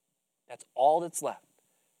 That's all that's left.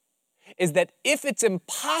 Is that if it's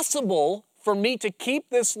impossible for me to keep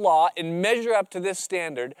this law and measure up to this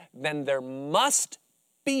standard, then there must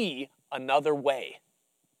be another way.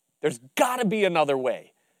 There's got to be another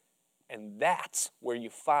way. And that's where you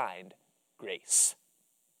find grace.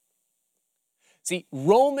 See,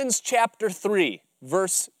 Romans chapter 3,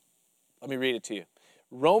 let me read it to you.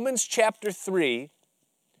 Romans chapter 3,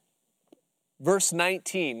 verse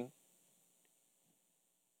 19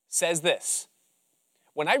 says this.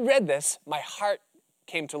 When I read this, my heart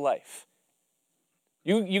came to life.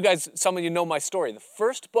 You guys, some of you know my story. The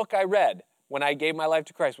first book I read when I gave my life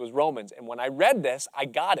to Christ was Romans. And when I read this, I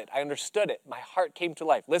got it. I understood it. My heart came to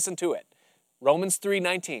life. Listen to it. Romans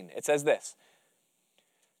 3:19. It says this.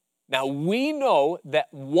 Now we know that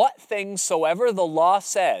what things soever the law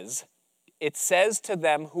says, it says to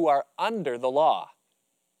them who are under the law,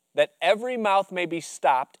 that every mouth may be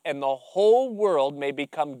stopped and the whole world may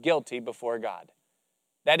become guilty before God.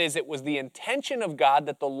 That is, it was the intention of God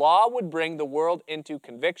that the law would bring the world into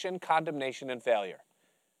conviction, condemnation, and failure.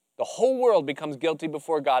 The whole world becomes guilty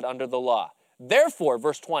before God under the law. Therefore,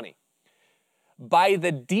 verse 20, by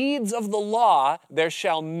the deeds of the law there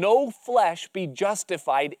shall no flesh be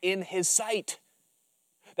justified in his sight.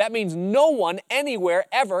 That means no one anywhere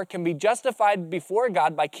ever can be justified before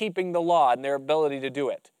God by keeping the law and their ability to do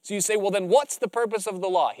it. So you say, well then what's the purpose of the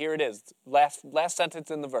law? Here it is, last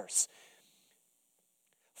sentence in the verse.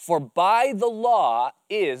 For by the law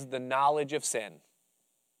is the knowledge of sin.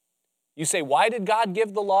 You say, why did God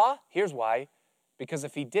give the law? Here's why. Because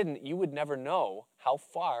if he didn't, you would never know how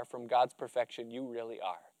far from God's perfection you really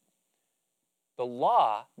are. The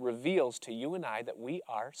law reveals to you and I that we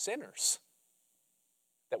are sinners,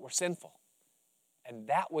 that we're sinful. And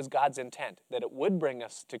that was God's intent, that it would bring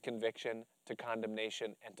us to conviction, to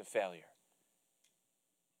condemnation, and to failure.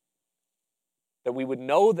 That we would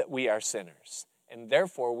know that we are sinners. And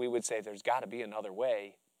therefore, we would say there's got to be another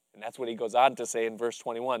way. And that's what he goes on to say in verse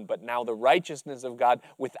 21. But now the righteousness of God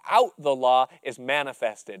without the law is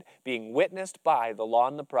manifested, being witnessed by the law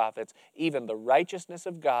and the prophets, even the righteousness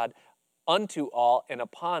of God unto all and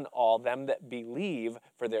upon all them that believe,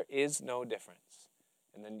 for there is no difference.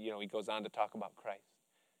 And then, he goes on to talk about Christ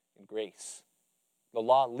and grace. The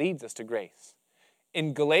law leads us to grace.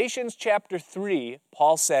 In Galatians chapter 3,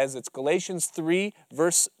 Paul says, it's Galatians 3,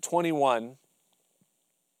 verse 21,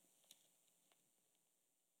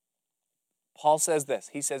 Paul says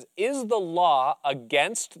this. He says, is the law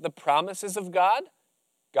against the promises of God?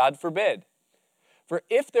 God forbid. For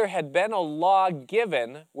if there had been a law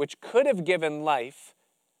given which could have given life,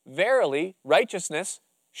 verily righteousness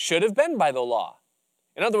should have been by the law.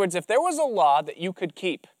 In other words, if there was a law that you could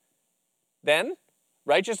keep, then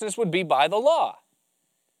righteousness would be by the law.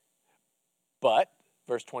 But,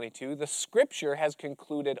 verse 22, the scripture has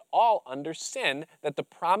concluded all under sin, that the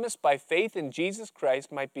promise by faith in Jesus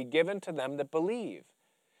Christ might be given to them that believe.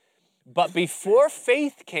 But before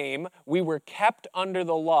faith came, we were kept under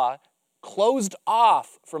the law, closed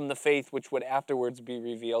off from the faith which would afterwards be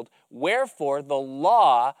revealed. Wherefore the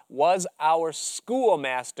law was our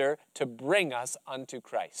schoolmaster to bring us unto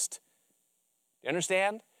Christ. You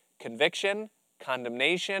understand? Conviction,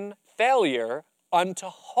 condemnation, failure unto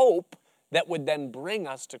hope that would then bring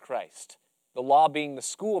us to Christ. The law being the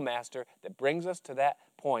schoolmaster that brings us to that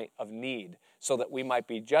point of need so that we might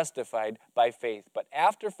be justified by faith. But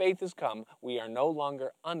after faith has come, we are no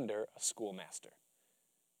longer under a schoolmaster.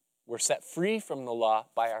 We're set free from the law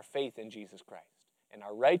by our faith in Jesus Christ. And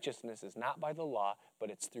our righteousness is not by the law, but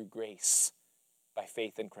it's through grace, by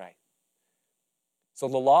faith in Christ. So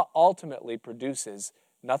the law ultimately produces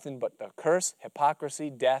nothing but the curse, hypocrisy,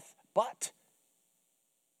 death. But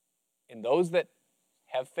in those that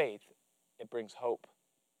have faith, it brings hope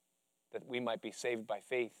that we might be saved by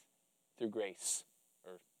faith through grace.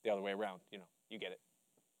 Or the other way around, you get it.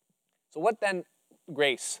 So what then,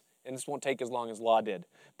 grace? And this won't take as long as law did.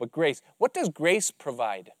 But grace, what does grace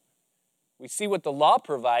provide? We see what the law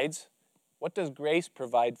provides. What does grace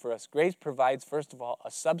provide for us? Grace provides, first of all,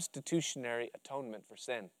 a substitutionary atonement for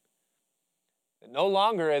sin. That no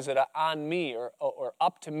longer is it on me or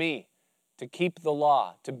up to me to keep the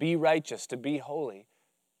law, to be righteous, to be holy,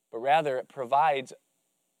 but rather it provides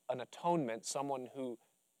an atonement, someone who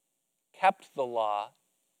kept the law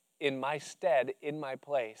in my stead, in my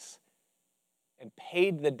place, and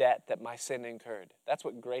paid the debt that my sin incurred. That's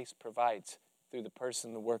what grace provides through the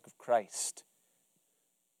person, the work of Christ.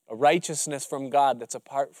 A righteousness from God that's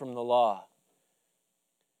apart from the law.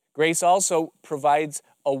 Grace also provides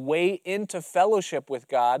a way into fellowship with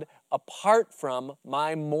God apart from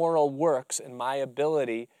my moral works and my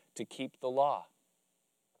ability to keep the law.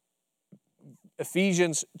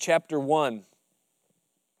 Ephesians chapter 1.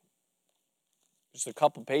 Just a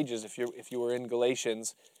couple pages if you were in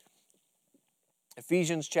Galatians.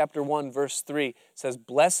 Ephesians chapter 1, verse 3 says,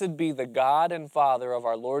 "Blessed be the God and Father of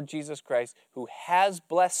our Lord Jesus Christ, who has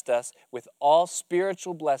blessed us with all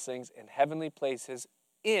spiritual blessings in heavenly places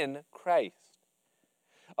in Christ,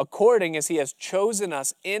 according as he has chosen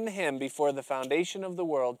us in him before the foundation of the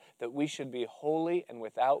world, that we should be holy and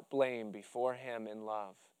without blame before him in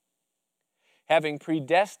love, having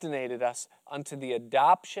predestinated us unto the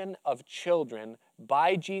adoption of children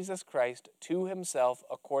by Jesus Christ to himself,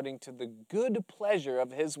 according to the good pleasure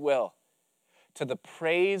of his will, to the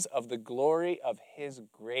praise of the glory of his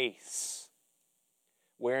grace,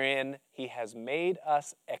 wherein he has made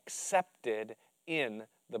us accepted in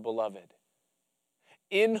the beloved,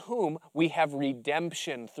 in whom we have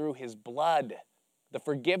redemption through his blood, the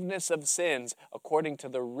forgiveness of sins, according to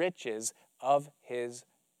the riches of his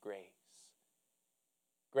grace."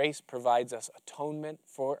 Grace provides us atonement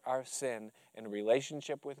for our sin and a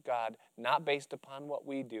relationship with God, not based upon what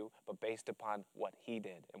we do, but based upon what he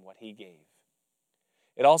did and what he gave.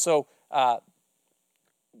 It also,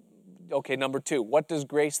 number 2, what does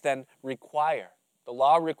grace then require? The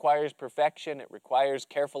law requires perfection. It requires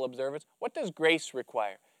careful observance. What does grace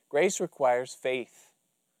require? Grace requires faith.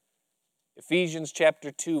 Ephesians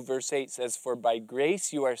chapter 2, verse 8 says, "For by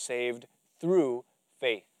grace you are saved through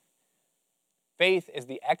faith." Faith is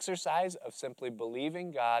the exercise of simply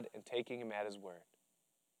believing God and taking him at his word.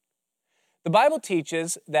 The Bible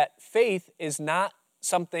teaches that faith is not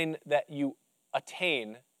something that you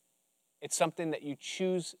attain. It's something that you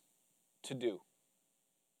choose to do.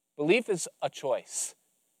 Belief is a choice.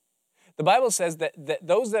 The Bible says that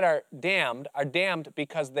those that are damned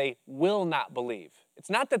because they will not believe. It's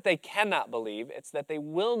not that they cannot believe, it's that they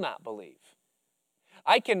will not believe.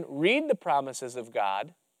 I can read the promises of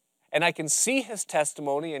God, and I can see his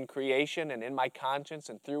testimony in creation and in my conscience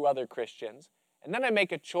and through other Christians, and then I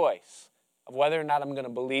make a choice of whether or not I'm going to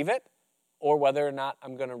believe it or whether or not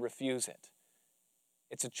I'm going to refuse it.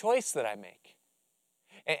 It's a choice that I make.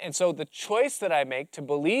 And so the choice that I make to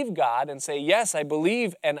believe God and say, yes, I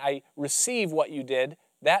believe and I receive what you did,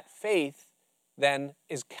 that faith then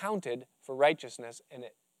is counted for righteousness and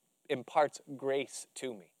it imparts grace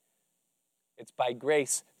to me. It's by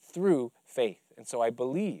grace through faith. And so I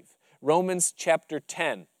believe. Romans chapter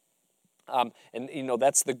 10.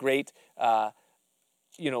 That's the great, the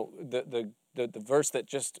verse that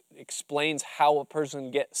just explains how a person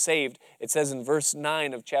gets saved. It says in verse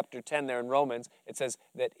 9 of chapter 10 there in Romans, it says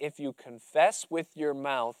that if you confess with your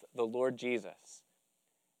mouth the Lord Jesus,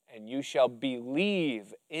 and you shall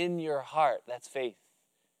believe in your heart, that's faith,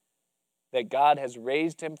 that God has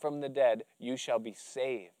raised him from the dead, you shall be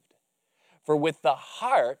saved. For with the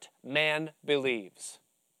heart man believes,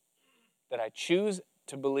 that I choose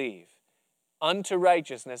to believe, unto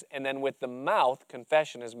righteousness, and then with the mouth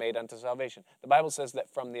confession is made unto salvation. The Bible says that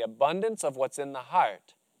from the abundance of what's in the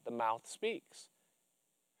heart, the mouth speaks.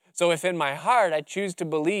 So if in my heart I choose to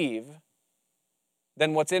believe,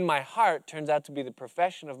 then what's in my heart turns out to be the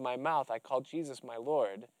profession of my mouth. I call Jesus my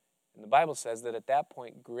Lord. And the Bible says that at that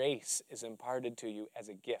point, grace is imparted to you as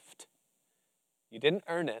a gift. You didn't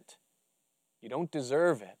earn it. You don't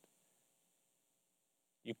deserve it.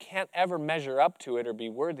 You can't ever measure up to it or be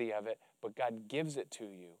worthy of it, but God gives it to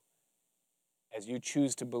you as you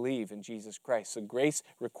choose to believe in Jesus Christ. So grace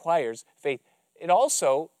requires faith. It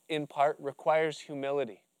also, in part, requires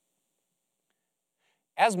humility.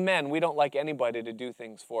 As men, we don't like anybody to do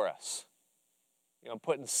things for us. I'm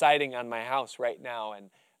putting siding on my house right now,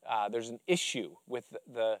 and there's an issue with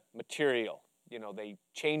the material. They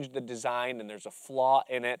changed the design, and there's a flaw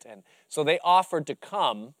in it. And so they offered to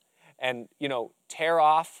come and, tear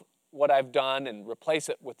off what I've done and replace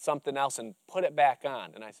it with something else and put it back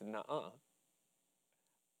on. And I said, nuh-uh.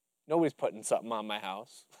 Nobody's putting something on my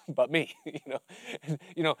house but me.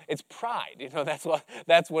 It's pride.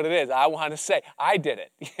 That's what it is. I want to say I did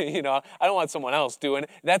it. I don't want someone else doing it.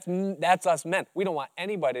 That's us men. We don't want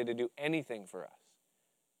anybody to do anything for us.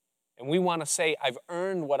 And we want to say, I've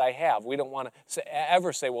earned what I have. We don't want to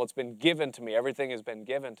ever say, well, it's been given to me. Everything has been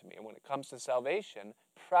given to me. And when it comes to salvation,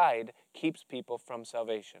 pride keeps people from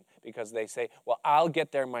salvation because they say, well, I'll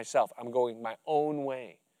get there myself. I'm going my own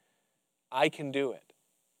way. I can do it.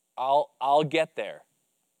 I'll get there.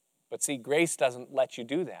 But see, grace doesn't let you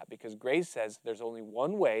do that because grace says there's only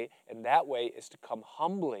one way, and that way is to come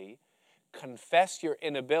humbly, confess your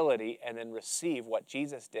inability, and then receive what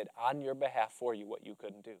Jesus did on your behalf for you, what you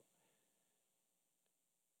couldn't do.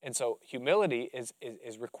 And so humility is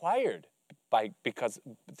required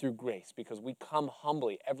through grace, because we come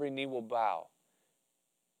humbly. Every knee will bow.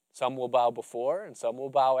 Some will bow before, and some will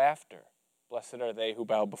bow after. Blessed are they who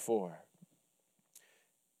bow before.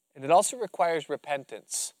 And it also requires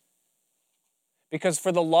repentance. Because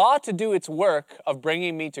for the law to do its work of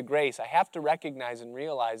bringing me to grace, I have to recognize and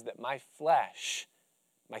realize that my flesh,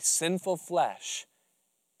 my sinful flesh,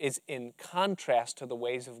 is in contrast to the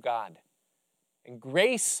ways of God. And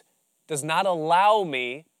grace does not allow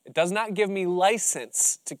me, it does not give me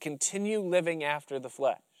license to continue living after the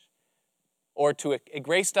flesh. Or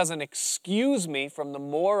grace doesn't excuse me from the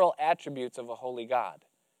moral attributes of a holy God.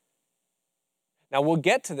 Now we'll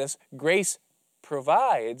get to this. Grace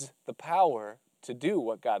provides the power to do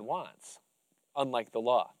what God wants, unlike the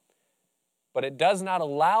law. But it does not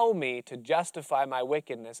allow me to justify my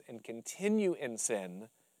wickedness and continue in sin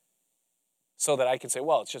so that I can say,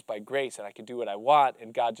 well, it's just by grace and I can do what I want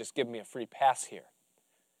and God just give me a free pass here.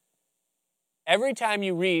 Every time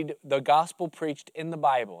you read the gospel preached in the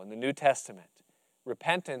Bible, in the New Testament,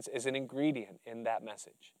 repentance is an ingredient in that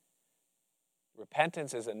message.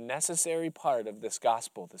 Repentance is a necessary part of this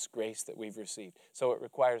gospel, this grace that we've received. So it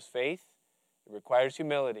requires faith, it requires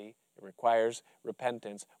humility, it requires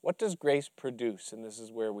repentance. What does grace produce? And this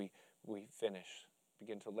is where we finish.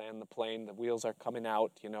 Begin to land the plane, the wheels are coming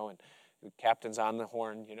out, and the captain's on the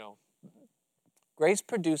horn, Grace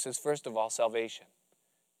produces, first of all, salvation.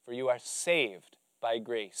 For you are saved by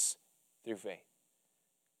grace through faith.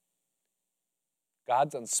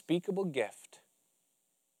 God's unspeakable gift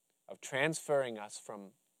of transferring us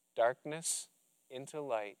from darkness into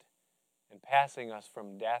light and passing us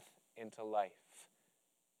from death into life.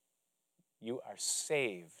 You are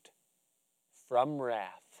saved from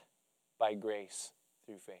wrath by grace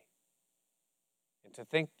through faith. And to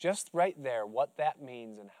think just right there what that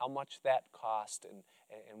means and how much that cost and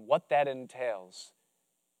what that entails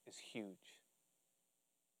is huge.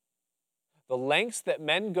 The lengths that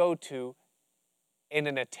men go to in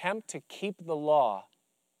an attempt to keep the law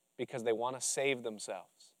because they want to save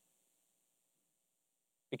themselves.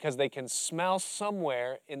 Because they can smell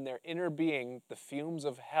somewhere in their inner being the fumes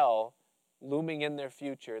of hell looming in their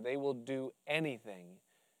future. They will do anything,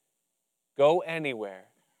 go anywhere,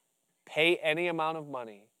 pay any amount of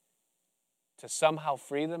money to somehow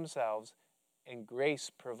free themselves, and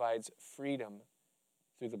grace provides freedom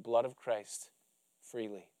through the blood of Christ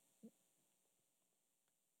freely.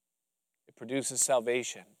 It produces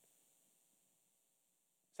salvation.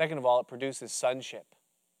 Second of all, it produces sonship.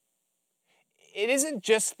 It isn't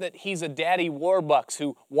just that he's a daddy warbucks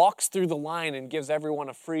who walks through the line and gives everyone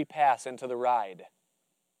a free pass into the ride.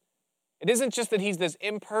 It isn't just that he's this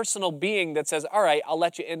impersonal being that says, all right, I'll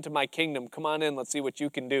let you into my kingdom. Come on in, let's see what you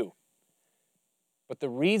can do. But the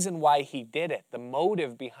reason why he did it, the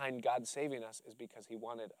motive behind God saving us, is because he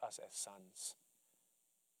wanted us as sons.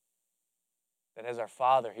 That as our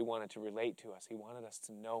Father, he wanted to relate to us. He wanted us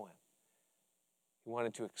to know him. He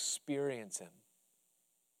wanted to experience him.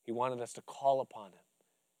 He wanted us to call upon him,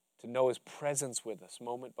 to know his presence with us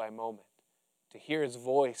moment by moment. to hear his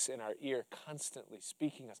voice in our ear constantly,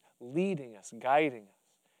 speaking us, leading us, guiding us,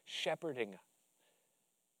 shepherding us.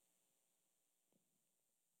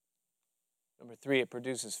 Number 3, it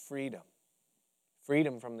produces freedom.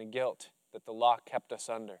 Freedom from the guilt that the law kept us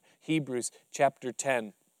under. Hebrews chapter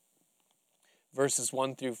 10, verses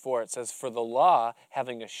 1 through 4, it says, "For the law,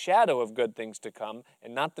 having a shadow of good things to come,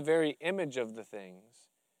 and not the very image of the things,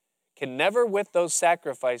 can never with those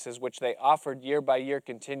sacrifices which they offered year by year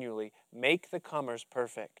continually, make the comers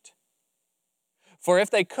perfect. For if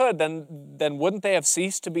they could, then wouldn't they have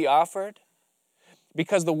ceased to be offered?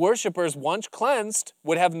 Because the worshipers, once cleansed,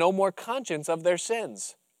 would have no more conscience of their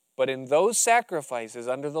sins. But in those sacrifices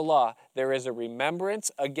under the law, there is a remembrance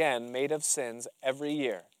again made of sins every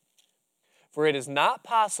year. For it is not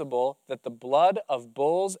possible that the blood of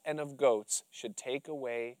bulls and of goats should take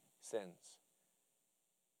away sins."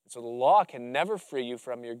 So the law can never free you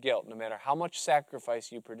from your guilt, no matter how much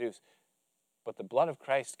sacrifice you produce. But the blood of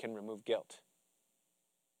Christ can remove guilt.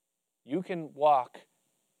 You can walk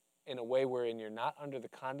in a way wherein you're not under the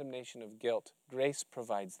condemnation of guilt. Grace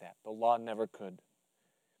provides that. The law never could.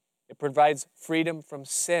 It provides freedom from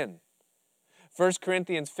sin. 1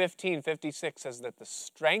 Corinthians 15:56 says that the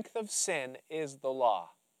strength of sin is the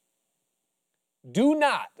law. Do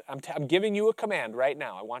not, I'm giving you a command right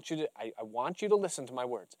now. I want you to listen to my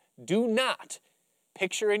words. Do not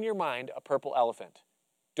picture in your mind a purple elephant.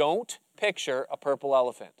 Don't picture a purple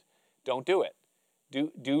elephant. Don't do it.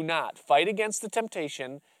 Do not. Fight against the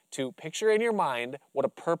temptation to picture in your mind what a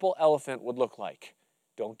purple elephant would look like.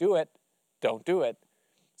 Don't do it. Don't do it.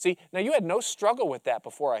 See, now you had no struggle with that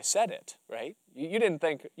before I said it, right? You didn't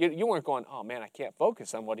think, you weren't going, oh man, I can't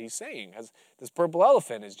focus on what he's saying because this purple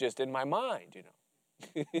elephant is just in my mind, you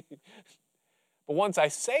know. But once I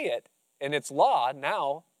say it, and it's law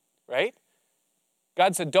now, right?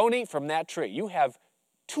 God said, don't eat from that tree. You have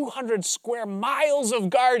 200 square miles of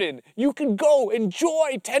garden. You can go,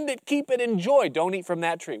 enjoy, tend it, keep it, enjoy. Don't eat from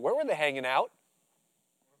that tree. Where were they hanging out?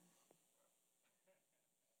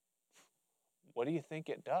 What do you think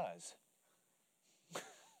it does?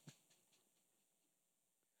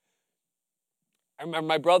 I remember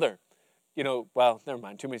my brother, well, never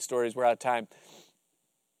mind, too many stories, we're out of time.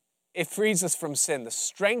 It frees us from sin. The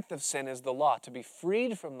strength of sin is the law. To be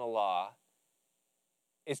freed from the law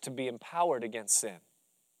is to be empowered against sin.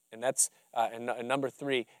 And that's, and number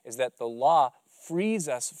 3 is that the law frees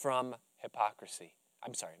us from hypocrisy.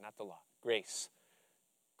 I'm sorry, not the law, grace.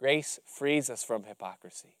 Grace frees us from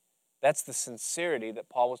hypocrisy. That's the sincerity that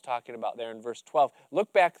Paul was talking about there in verse 12.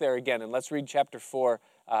 Look back there again and let's read chapter 4,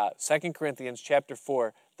 2 Corinthians chapter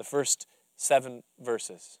 4, the first 7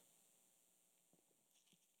 verses.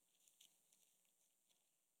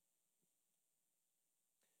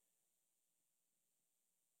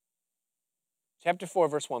 Chapter 4,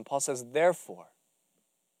 verse 1, Paul says, "Therefore,"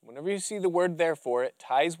 whenever you see the word therefore, it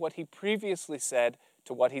ties what he previously said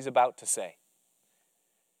to what he's about to say.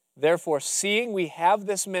 "Therefore, seeing we have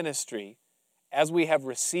this ministry, as we have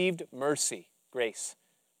received mercy," grace,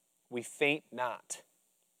 "we faint not.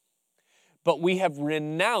 But we have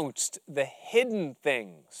renounced the hidden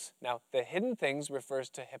things." Now, the hidden things refers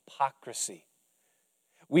to hypocrisy.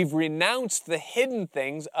 We've renounced the hidden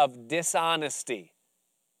things of dishonesty.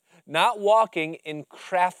 Not walking in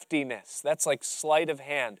craftiness. That's like sleight of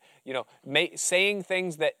hand. Saying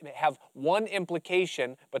things that have one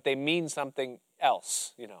implication, but they mean something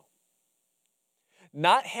else,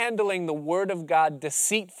 Not handling the Word of God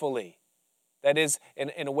deceitfully. That is,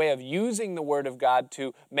 in a way of using the Word of God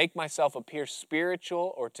to make myself appear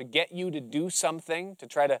spiritual or to get you to do something, to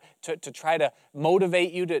try to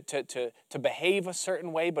motivate you to behave a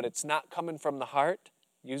certain way, but it's not coming from the heart.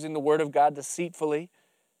 Using the Word of God deceitfully.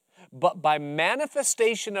 But by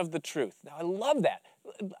manifestation of the truth. Now, I love that.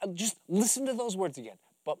 Just listen to those words again.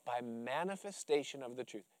 But by manifestation of the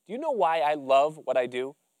truth. Do you know why I love what I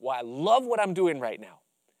do? Why I love what I'm doing right now?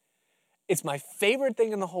 It's my favorite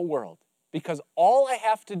thing in the whole world because all I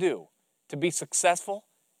have to do to be successful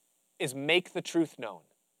is make the truth known.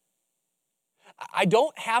 I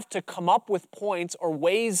don't have to come up with points or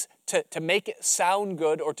ways to make it sound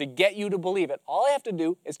good or to get you to believe it. All I have to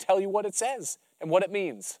do is tell you what it says and what it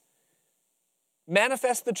means.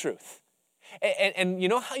 Manifest the truth. And you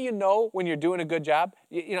know how you know when you're doing a good job?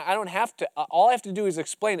 I don't have to. All I have to do is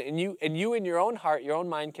explain it. And you in your own heart, your own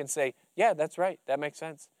mind can say, yeah, that's right. That makes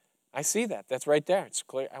sense. I see that. That's right there. It's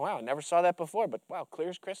clear. Wow, I never saw that before, but wow, clear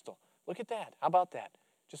as crystal. Look at that. How about that?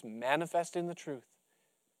 Just manifesting the truth.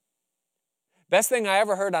 Best thing I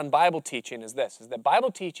ever heard on Bible teaching is this, is that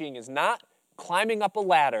Bible teaching is not climbing up a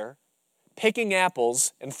ladder, picking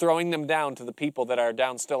apples, and throwing them down to the people that are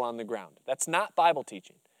down still on the ground. That's not Bible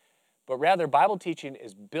teaching. but rather Bible teaching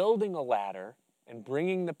is building a ladder and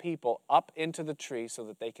bringing the people up into the tree so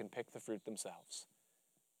that they can pick the fruit themselves.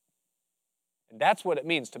 And that's what it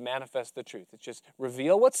means to manifest the truth. It's just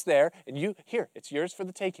reveal what's there, and here, it's yours for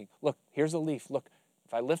the taking. Look, here's a leaf. Look,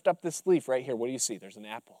 if I lift up this leaf right here, what do you see? There's an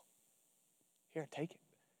apple. Here, take it.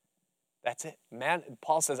 That's it. Man,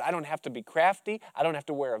 Paul says, I don't have to be crafty. I don't have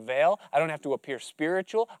to wear a veil. I don't have to appear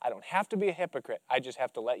spiritual. I don't have to be a hypocrite. I just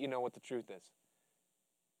have to let you know what the truth is.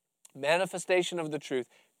 Manifestation of the truth,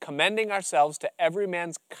 commending ourselves to every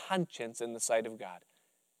man's conscience in the sight of God.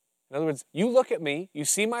 In other words, you look at me, you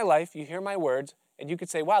see my life, you hear my words, and you could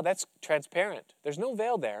say, wow, that's transparent. There's no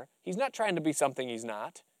veil there. He's not trying to be something he's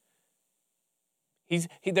not.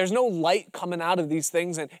 There's no light coming out of these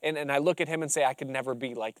things, and I look at him and say, I could never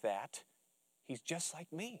be like that. He's just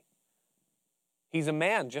like me. He's a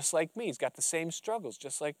man just like me. He's got the same struggles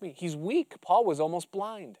just like me. He's weak. Paul was almost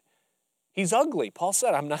blind. He's ugly. Paul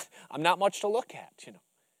said, I'm not much to look at, you know.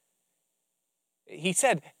 He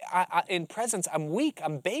said, in presence, I'm weak,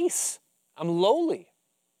 I'm base, I'm lowly.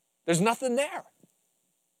 There's nothing there.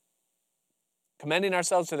 Commending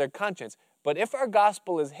ourselves to their conscience. But if our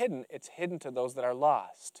gospel is hidden, it's hidden to those that are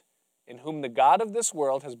lost, in whom the God of this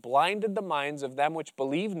world has blinded the minds of them which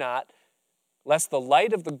believe not, lest the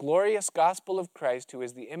light of the glorious gospel of Christ, who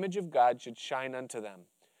is the image of God, should shine unto them.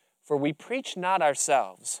 For we preach not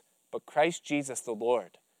ourselves, but Christ Jesus the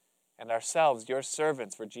Lord, and ourselves your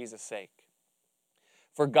servants for Jesus' sake.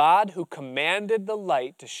 For God, who commanded the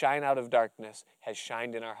light to shine out of darkness, has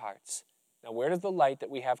shined in our hearts. Now, where does the light that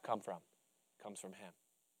we have come from? It comes from him.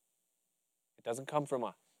 It doesn't come from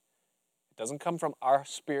us. It doesn't come from our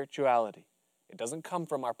spirituality. It doesn't come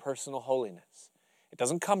from our personal holiness. It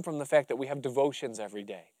doesn't come from the fact that we have devotions every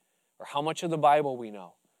day, or how much of the Bible we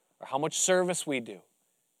know, or how much service we do.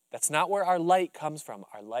 That's not where our light comes from.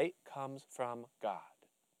 Our light comes from God.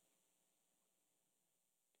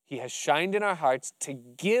 He has shined in our hearts to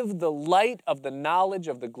give the light of the knowledge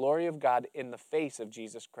of the glory of God in the face of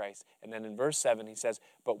Jesus Christ. And then in verse 7 he says,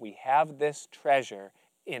 but we have this treasure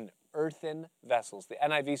in earthen vessels. The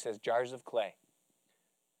NIV says jars of clay.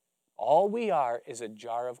 All we are is a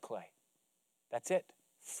jar of clay. That's it.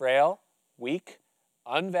 Frail, weak,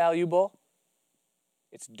 unvaluable.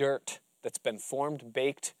 It's dirt that's been formed,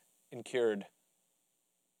 baked, and cured.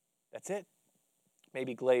 That's it.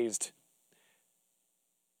 Maybe glazed.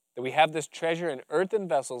 That we have this treasure in earthen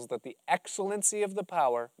vessels, that the excellency of the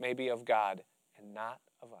power may be of God and not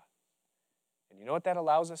of us. And you know what that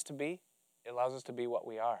allows us to be? It allows us to be what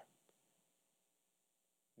we are.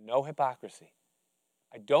 No hypocrisy.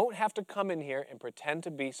 I don't have to come in here and pretend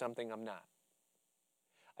to be something I'm not.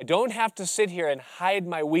 I don't have to sit here and hide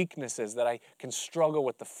my weaknesses, that I can struggle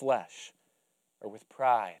with the flesh or with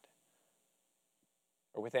pride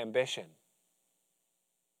or with ambition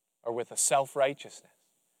or with a self-righteousness.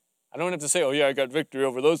 I don't have to say, oh yeah, I got victory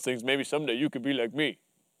over those things. Maybe someday you could be like me.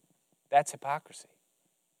 That's hypocrisy.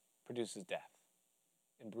 It produces death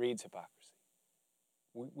and breeds hypocrisy.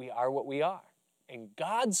 We are what we are. And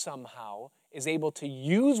God somehow is able to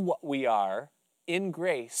use what we are in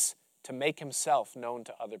grace to make himself known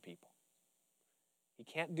to other people. He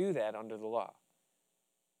can't do that under the law.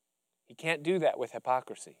 He can't do that with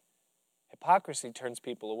hypocrisy. Hypocrisy turns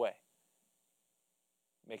people away.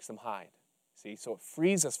 Makes them hide. See, so it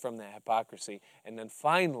frees us from that hypocrisy. And then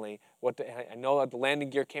finally, I know the landing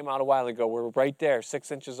gear came out a while ago. We're right there,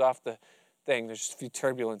 6 inches off the thing. There's just a few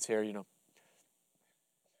turbulence here, you know.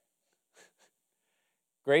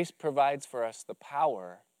 Grace provides for us the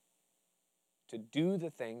power to do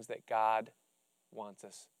the things that God wants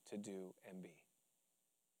us to do and be.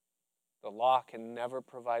 The law can never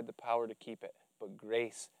provide the power to keep it, but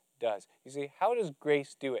grace does. You see, how does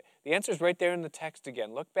grace do it? The answer is right there in the text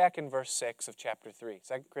again. Look back in verse 6 of chapter 3,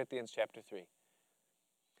 2 Corinthians chapter 3.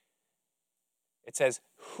 It says,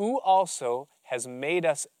 who also has made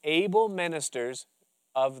us able ministers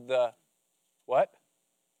of the, what?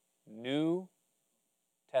 New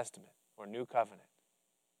Testament or New Covenant.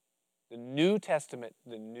 The New Testament,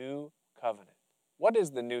 the New Covenant. What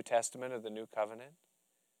is the New Testament or the New Covenant?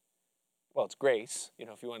 Well, it's grace,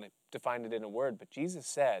 if you want to define it in a word, but Jesus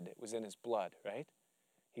said it was in his blood, right?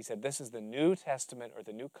 He said, this is the New Testament or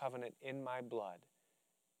the New Covenant in my blood.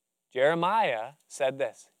 Jeremiah said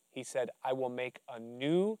this. He said, I will make a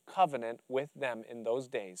new covenant with them in those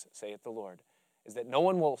days, saith the Lord. Is that no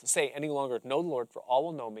one will say any longer, know the Lord, for all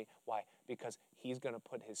will know me. Why? Because he's going to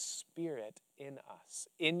put his Spirit in us,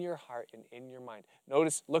 in your heart and in your mind.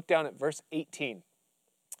 Notice, look down at verse 18,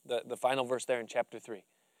 the final verse there in chapter 3.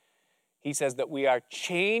 He says that we are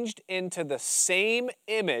changed into the same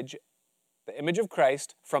image, the image of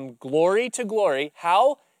Christ, from glory to glory.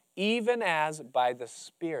 How? even as by the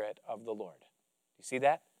Spirit of the Lord. You see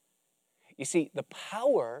that? You see, the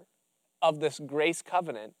power of this grace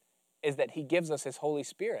covenant is that he gives us his Holy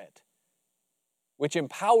Spirit, which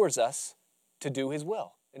empowers us to do his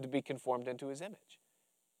will and to be conformed into his image.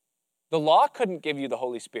 The law couldn't give you the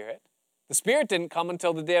Holy Spirit. The Spirit didn't come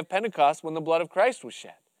until the day of Pentecost when the blood of Christ was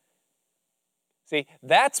shed. See,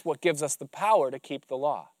 that's what gives us the power to keep the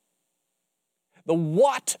law. The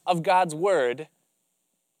what of God's word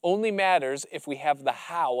only matters if we have the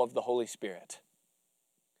how of the Holy Spirit.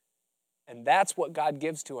 And that's what God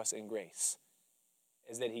gives to us in grace,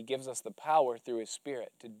 is that he gives us the power through his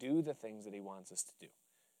Spirit to do the things that he wants us to do.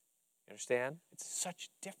 You understand? It's such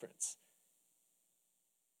a difference.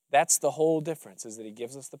 That's the whole difference, is that he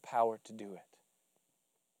gives us the power to do it.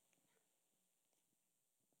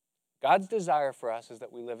 God's desire for us is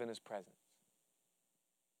that we live in his presence,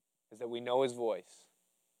 is that we know his voice,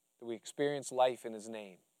 that we experience life in his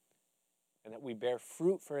name, and that we bear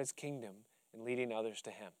fruit for his kingdom in leading others to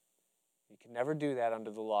him. You can never do that under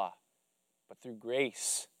the law, but through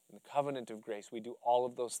grace, in the covenant of grace, we do all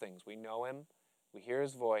of those things. We know him, we hear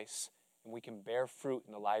his voice, and we can bear fruit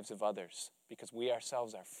in the lives of others because we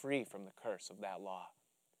ourselves are free from the curse of that law.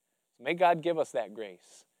 So may God give us that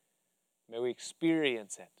grace. May we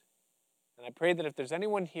experience it. And I pray that if there's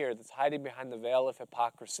anyone here that's hiding behind the veil of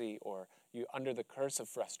hypocrisy or you under the curse of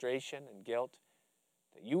frustration and guilt,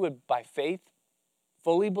 that you would, by faith,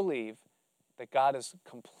 fully believe that God has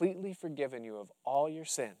completely forgiven you of all your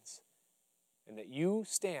sins and that you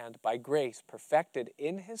stand by grace perfected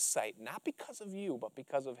in his sight, not because of you, but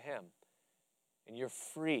because of him. And you're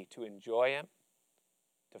free to enjoy him,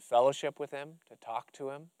 to fellowship with him, to talk to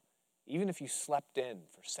him, even if you slept in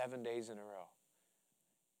for 7 days in a row.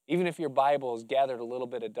 Even if your Bible has gathered a little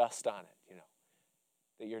bit of dust on it,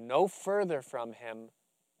 that you're no further from him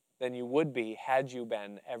than you would be had you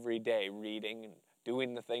been every day reading and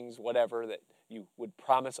doing the things, whatever, that you would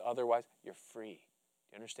promise otherwise. You're free.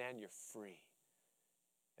 Do you understand? You're free.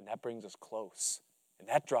 And that brings us close. And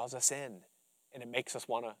that draws us in. And it makes us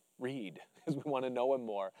want to read because we want to know him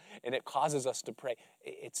more. And it causes us to pray.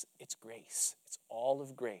 It's grace. It's all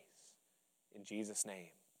of grace. In Jesus' name.